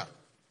 Remember,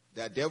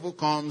 the devil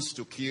comes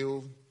to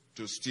kill,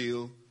 to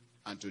steal,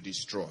 and to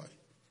destroy.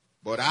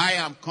 But I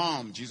am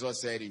come,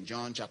 Jesus said in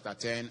John chapter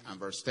 10 and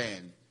verse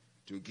 10,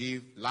 to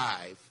give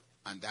life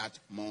and that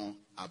more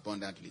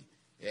abundantly.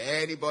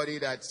 Anybody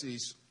that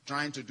is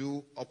trying to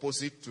do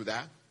opposite to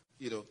that,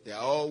 they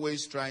are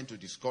always trying to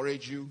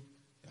discourage you.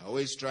 They are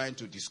always trying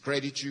to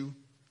discredit you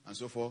and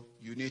so forth.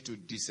 You need to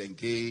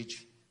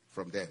disengage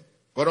from them.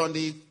 But on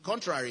the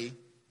contrary,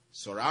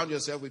 surround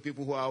yourself with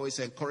people who are always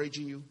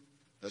encouraging you.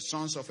 The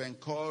sons of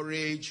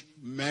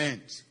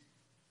encouragement.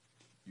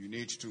 You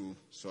need to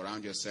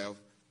surround yourself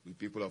with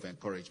people of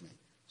encouragement.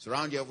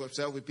 Surround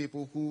yourself with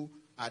people who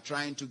are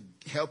trying to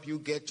help you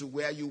get to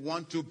where you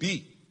want to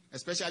be,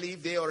 especially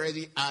if they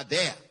already are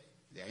there.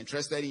 They are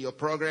interested in your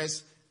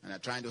progress and are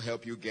trying to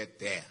help you get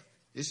there.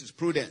 This is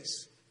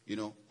prudence.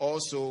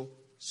 Also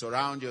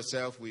surround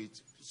yourself with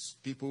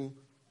people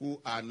who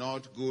are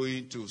not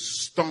going to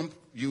stomp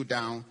you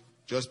down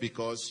just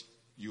because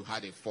you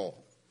had a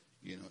fall.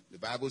 The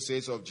Bible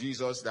says of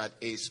Jesus that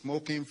a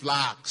smoking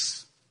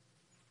flax,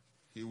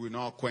 he will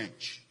not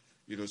quench.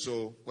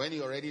 So when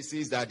he already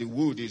sees that the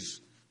wood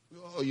is,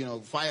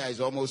 fire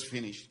is almost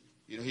finished,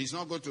 he's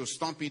not going to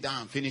stomp it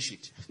down and finish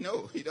it.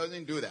 No, he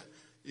doesn't do that.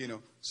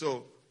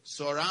 So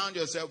surround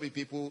yourself with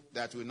people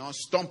that will not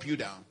stomp you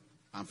down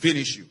and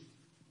finish you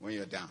when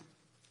you're down.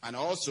 And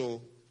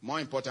also, more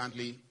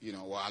importantly,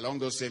 along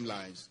those same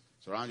lines,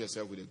 surround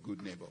yourself with a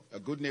good neighbor. A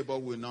good neighbor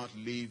will not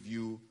leave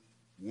you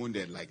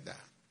wounded like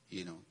that.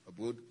 A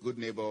good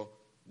neighbor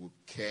will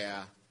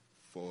care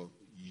for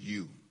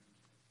you.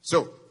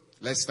 So,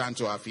 let's stand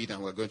to our feet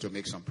and we're going to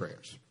make some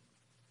prayers.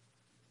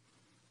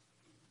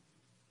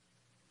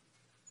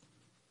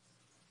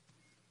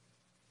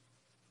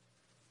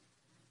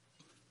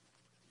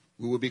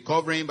 We will be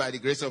covering, by the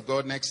grace of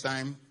God, next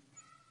time,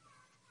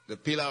 the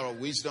pillar of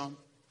wisdom,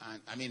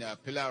 a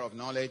pillar of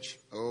knowledge.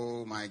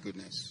 Oh my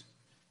goodness.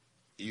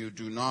 You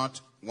do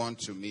not want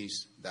to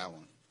miss that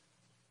one.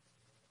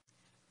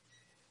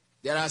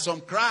 There are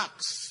some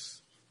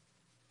cracks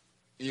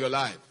in your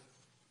life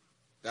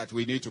that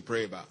we need to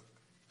pray about.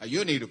 And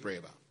you need to pray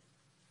about.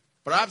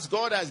 Perhaps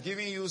God has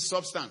given you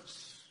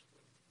substance,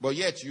 but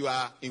yet you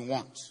are in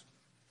want.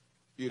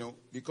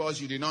 Because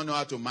you did not know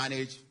how to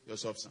manage your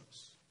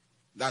substance.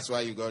 That's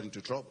why you got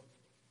into trouble.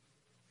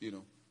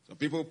 Some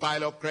people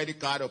pile up credit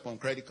card upon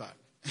credit card.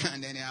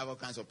 And then they have all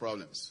kinds of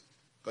problems.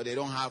 Because they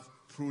don't have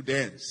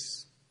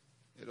prudence.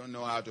 They don't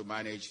know how to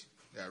manage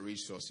their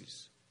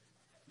resources.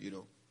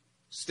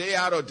 Stay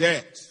out of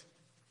debt.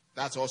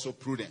 That's also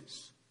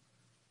prudence.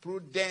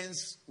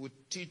 Prudence will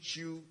teach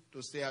you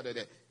to stay out of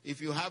debt.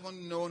 If you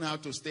haven't known how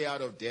to stay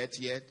out of debt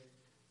yet,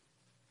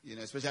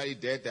 especially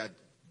debt that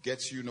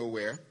gets you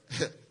nowhere,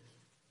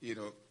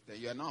 then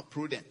you are not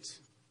prudent.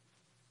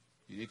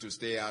 You need to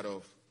stay out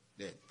of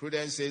debt.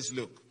 Prudence says,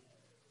 look,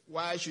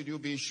 why should you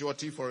be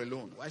shorty for a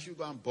loan? Why should you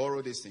go and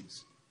borrow these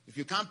things? If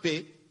you can't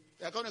pay,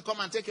 they're going to come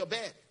and take your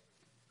bed.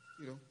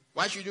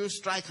 Why should you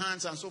strike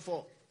hands and so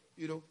forth?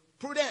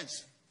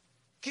 Prudence.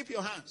 Keep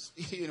your hands.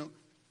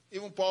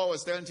 Even Paul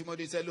was telling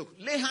Timothy, he said, look,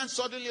 lay hands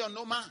suddenly on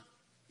no man.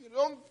 You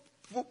don't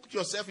put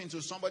yourself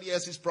into somebody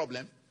else's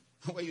problem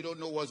where you don't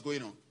know what's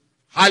going on.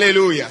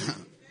 Hallelujah.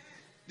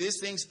 These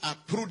things are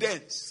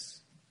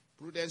prudence.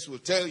 Prudence will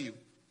tell you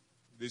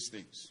these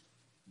things.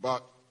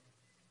 But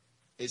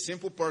a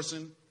simple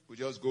person will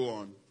just go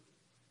on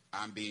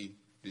and be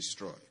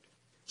destroyed.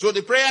 So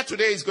the prayer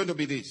today is going to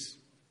be this.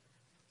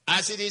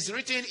 As it is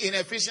written in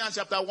Ephesians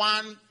chapter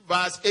 1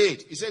 verse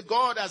 8. It said,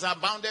 God has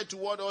abounded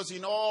toward us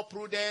in all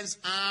prudence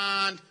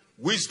and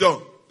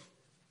wisdom.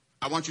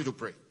 I want you to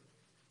pray.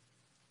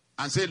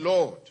 And say,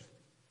 Lord,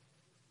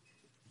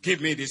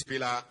 give me this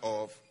pillar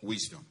of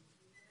wisdom.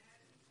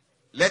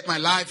 Let my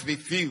life be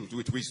filled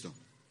with wisdom.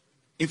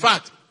 In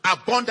fact,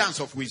 abundance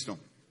of wisdom.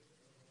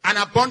 An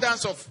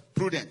abundance of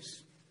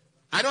prudence.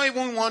 I don't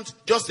even want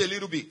just a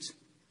little bit.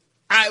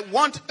 I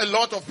want a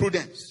lot of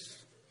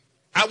prudence.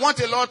 I want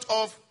a lot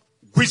of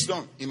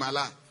wisdom in my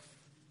life.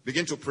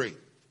 Begin to pray.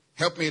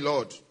 Help me,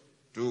 Lord,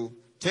 to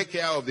take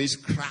care of these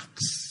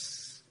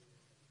cracks.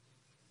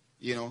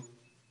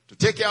 To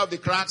take care of the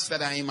cracks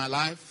that are in my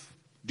life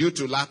due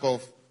to lack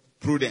of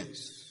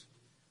prudence.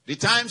 The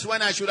times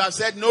when I should have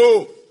said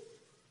no,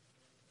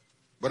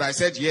 but I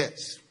said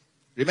yes.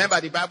 Remember,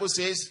 the Bible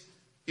says,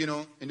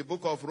 in the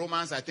book of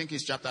Romans, I think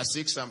it's chapter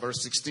 6 and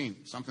verse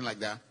 16, something like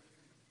that,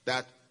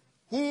 that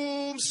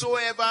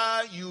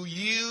whomsoever you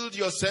yield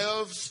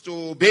yourselves to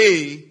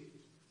obey,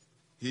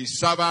 his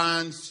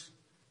servants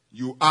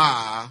you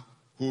are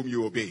whom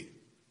you obey.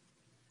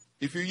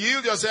 If you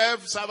yield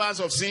yourself servants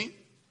of sin,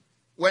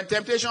 when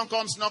temptation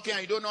comes knocking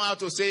and you don't know how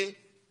to say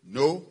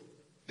no,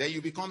 then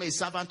you become a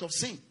servant of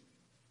sin.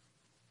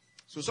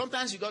 So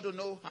sometimes you got to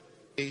know how to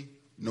say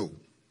no.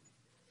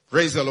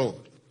 Praise the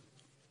Lord.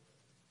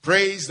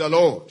 Praise the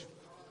Lord.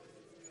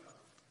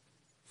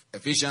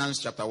 Ephesians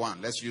chapter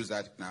 1. Let's use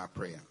that in our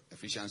prayer.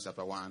 Ephesians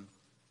chapter 1.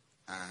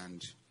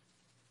 And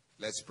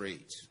let's pray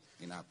it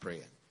in our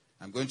prayer.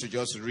 I'm going to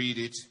just read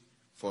it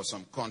for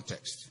some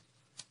context.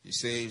 He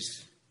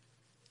says,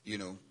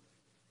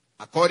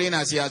 according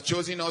as he has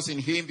chosen us in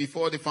him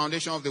before the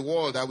foundation of the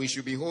world, that we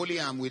should be holy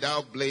and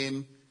without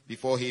blame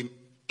before him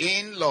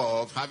in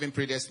love, having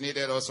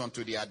predestinated us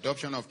unto the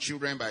adoption of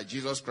children by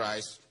Jesus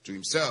Christ to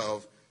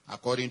himself,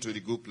 according to the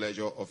good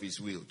pleasure of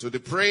his will, to the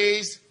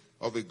praise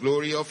of the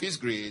glory of his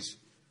grace,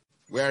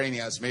 wherein he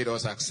has made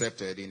us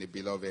accepted in the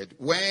beloved.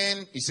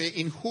 When he says,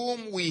 in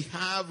whom we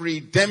have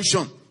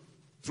redemption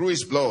through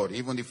his blood,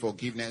 even the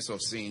forgiveness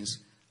of sins,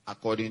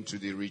 according to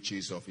the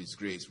riches of his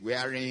grace,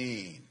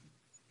 wherein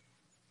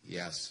he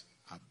has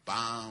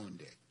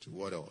abounded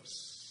toward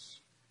us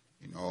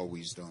in all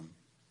wisdom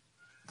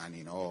and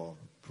in all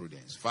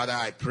prudence. Father,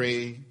 I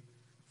pray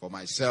for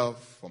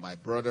myself, for my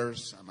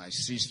brothers and my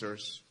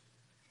sisters.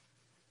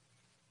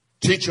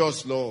 Teach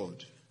us,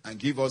 Lord, and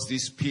give us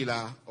this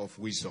pillar of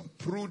wisdom,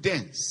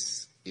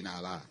 prudence in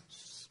our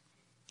lives.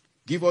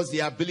 Give us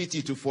the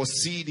ability to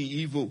foresee the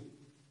evil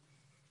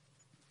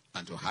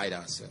and to hide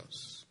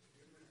ourselves.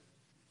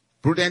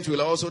 Prudence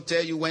will also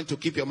tell you when to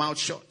keep your mouth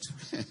shut.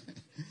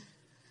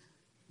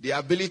 The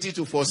ability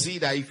to foresee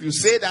that if you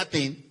say that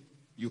thing,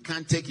 you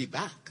can't take it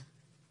back.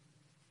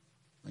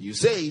 When you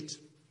say it,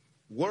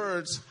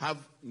 words have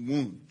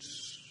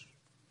wounds.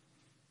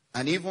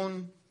 And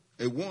even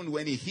a wound,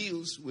 when it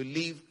heals, will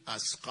leave a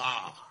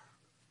scar.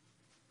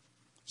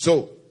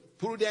 So,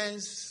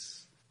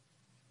 prudence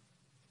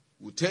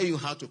will tell you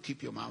how to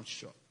keep your mouth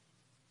shut.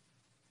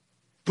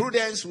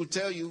 Prudence will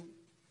tell you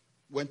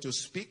when to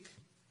speak.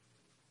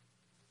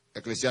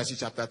 Ecclesiastes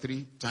chapter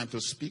 3, time to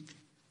speak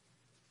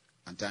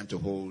and time to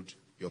hold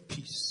your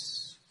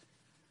peace.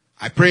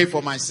 I pray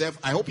for myself.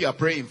 I hope you are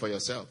praying for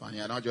yourself and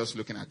you are not just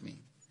looking at me.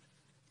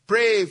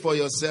 Pray for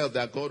yourself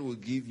that God will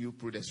give you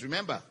prudence.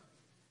 Remember,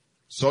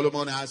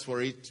 Solomon asked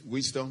for it,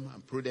 wisdom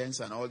and prudence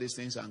and all these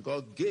things, and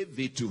God gave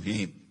it to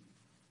him.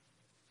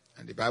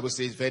 And the Bible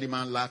says, if any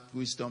man lack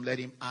wisdom, let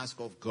him ask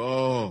of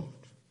God,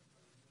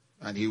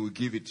 and he will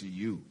give it to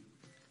you.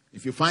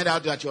 If you find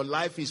out that your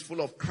life is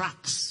full of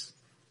cracks,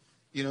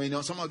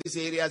 some of these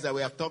areas that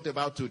we have talked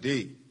about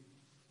today,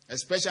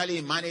 especially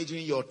in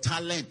managing your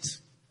talent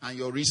and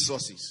your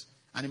resources,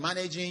 and in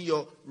managing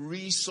your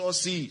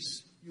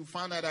resources, you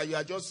find out that you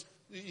are just,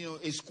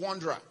 a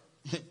squanderer.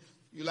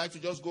 You like to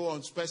just go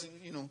on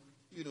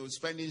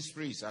spending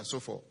sprees and so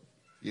forth.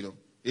 It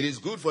is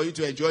good for you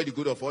to enjoy the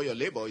good of all your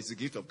labor. It's the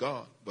gift of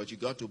God. But you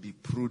got to be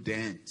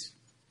prudent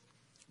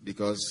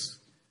because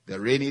the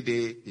rainy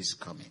day is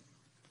coming.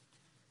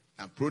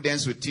 And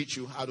prudence will teach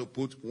you how to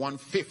put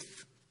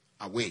 1/5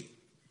 away.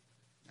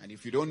 And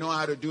if you don't know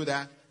how to do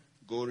that,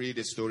 go read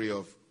the story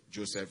of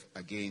Joseph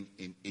again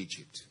in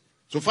Egypt.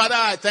 So, Father,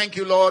 I thank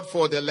you, Lord,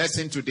 for the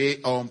lesson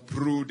today on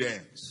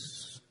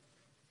prudence.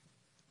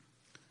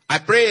 I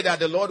pray that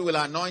the Lord will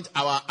anoint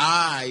our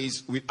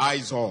eyes with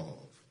eyes of,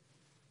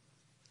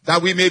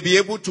 that we may be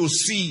able to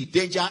see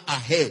danger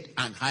ahead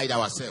and hide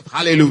ourselves.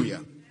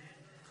 Hallelujah.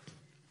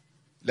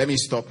 Let me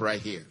stop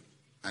right here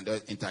and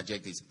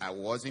interject this. I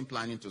wasn't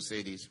planning to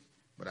say this,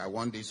 but I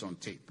want this on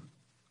tape.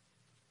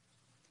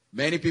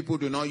 Many people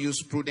do not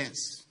use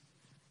prudence,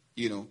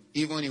 even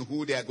in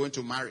who they are going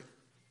to marry.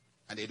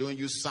 And they don't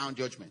use sound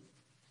judgment.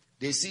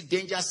 They see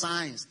danger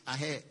signs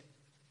ahead.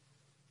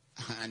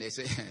 And they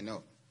say,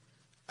 no.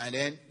 And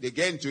then they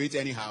get into it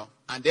anyhow.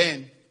 And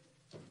then,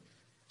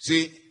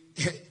 see,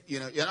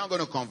 you're not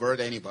going to convert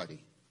anybody.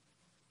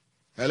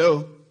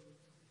 Hello?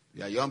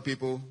 You are young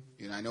people.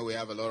 I know we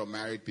have a lot of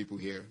married people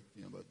here.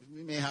 But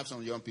we may have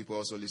some young people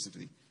also listen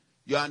to it.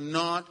 You are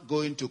not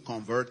going to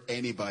convert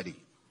anybody.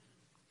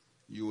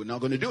 You are not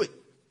going to do it.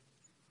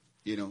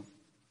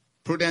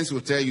 Prudence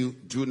will tell you,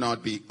 do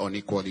not be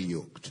unequally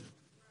yoked.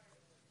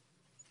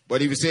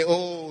 But if you say,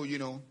 oh,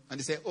 and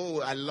they say,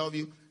 oh, I love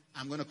you,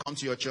 I'm going to come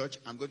to your church,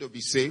 I'm going to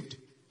be saved,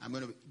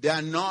 they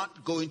are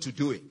not going to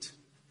do it.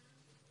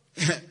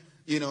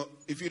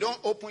 If you don't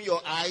open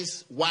your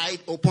eyes wide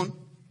open,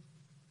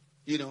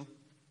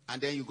 and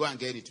then you go and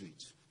get into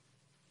it.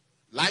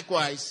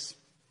 Likewise,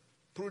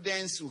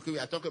 prudence, we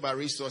are talking about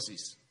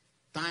resources.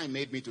 Time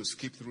made me to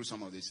skip through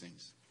some of these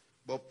things.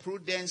 But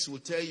prudence will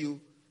tell you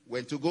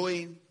when to go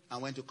in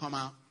and when to come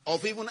out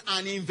of even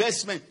an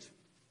investment.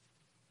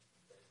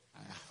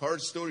 I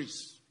heard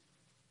stories,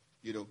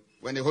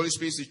 when the Holy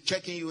Spirit is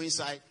checking you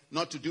inside,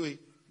 not to do it,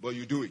 but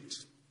you do it.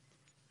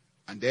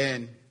 And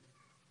then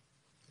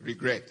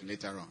regret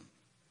later on.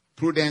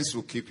 Prudence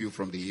will keep you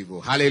from the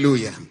evil.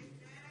 Hallelujah.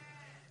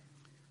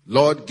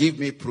 Lord, give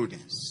me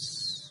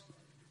prudence.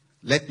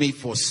 Let me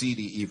foresee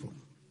the evil.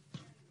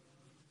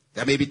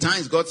 There may be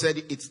times God said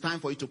it's time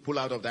for you to pull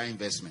out of that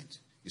investment.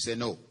 You say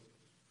no.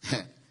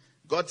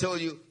 God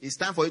told you it's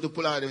time for you to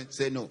pull out and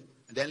say no.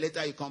 And then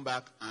later you come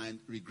back and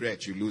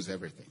regret. You lose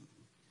everything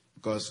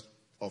because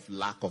of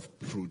lack of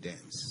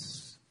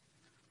prudence.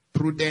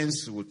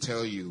 Prudence will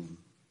tell you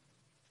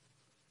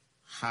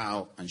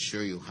how and show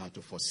you how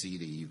to foresee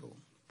the evil.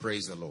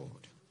 Praise the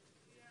Lord.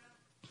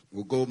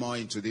 We'll go more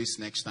into this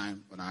next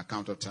time. On our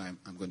account of time,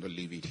 I'm going to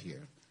leave it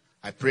here.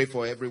 I pray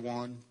for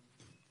everyone.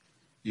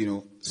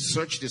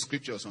 Search the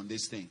scriptures on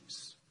these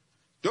things.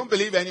 Don't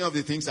believe any of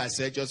the things I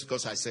said just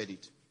because I said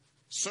it.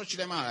 Search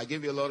them out. I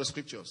gave you a lot of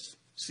scriptures.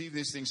 See if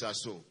these things are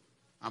so.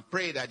 And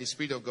pray that the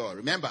Spirit of God.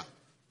 Remember,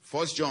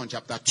 1 John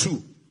chapter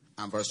 2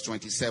 and verse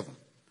 27.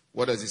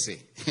 What does it say?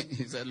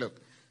 He said, look,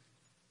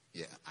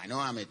 yeah, I know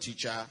I'm a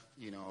teacher,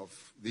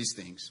 of these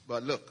things.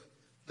 But look,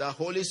 the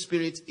Holy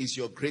Spirit is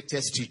your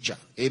greatest teacher.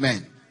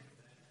 Amen.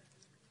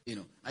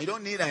 I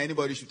don't need that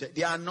anybody should tell.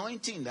 The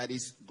anointing that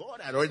is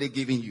God had already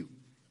given you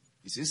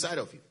is inside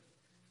of you.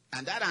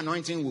 And that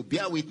anointing will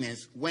bear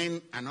witness when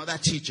another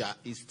teacher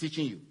is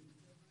teaching you.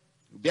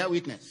 Bear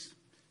witness.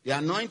 The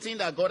anointing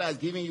that God has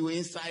given you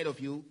inside of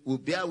you will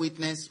bear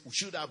witness,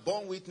 should have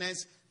borne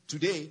witness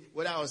today,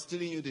 whether I was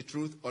telling you the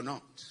truth or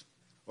not.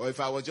 Or if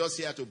I was just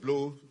here to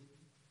blow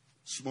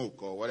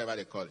smoke or whatever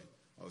they call it,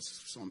 or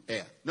some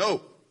air.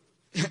 No.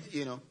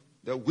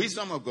 The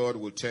wisdom of God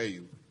will tell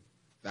you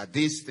that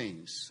these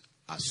things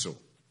are so.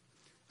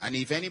 And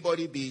if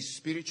anybody be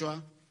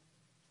spiritual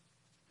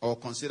or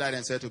consider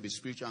themselves to be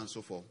spiritual and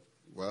so forth,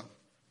 well,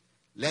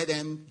 let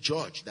them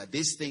judge that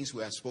these things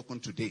we have spoken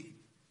today,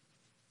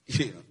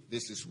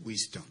 this is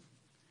wisdom.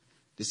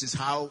 This is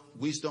how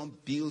wisdom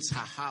builds her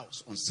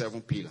house on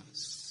 7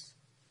 pillars.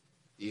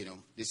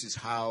 This is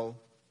how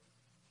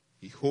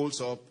he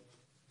holds up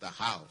the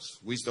house.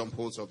 Wisdom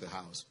holds up the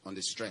house on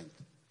the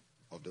strength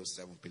of those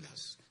 7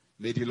 pillars.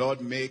 May the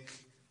Lord make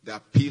the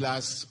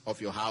pillars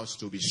of your house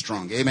to be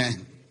strong.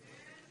 Amen.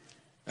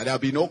 And there will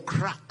be no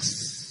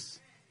cracks.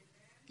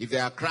 If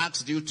there are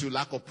cracks due to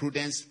lack of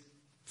prudence,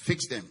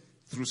 fix them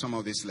through some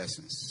of these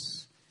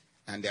lessons.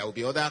 And there will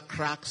be other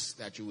cracks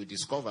that you will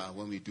discover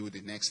when we do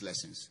the next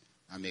lessons.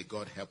 And may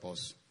God help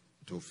us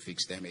to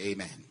fix them.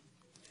 Amen.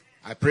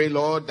 I pray,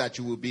 Lord, that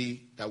we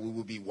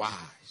will be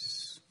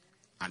wise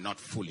and not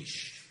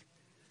foolish.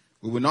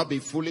 We will not be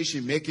foolish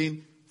in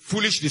making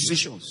foolish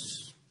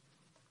decisions,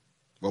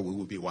 but we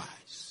will be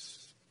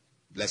wise.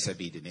 Blessed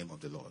be the name of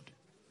the Lord.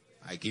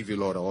 I give you,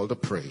 Lord, all the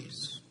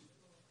praise.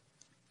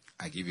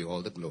 I give you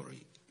all the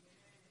glory.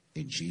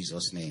 In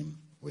Jesus' name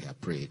we have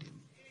prayed.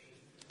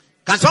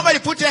 Can somebody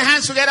put their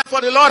hands together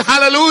for the Lord?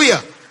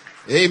 Hallelujah.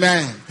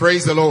 Amen.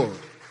 Praise the Lord.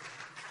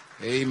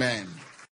 Amen.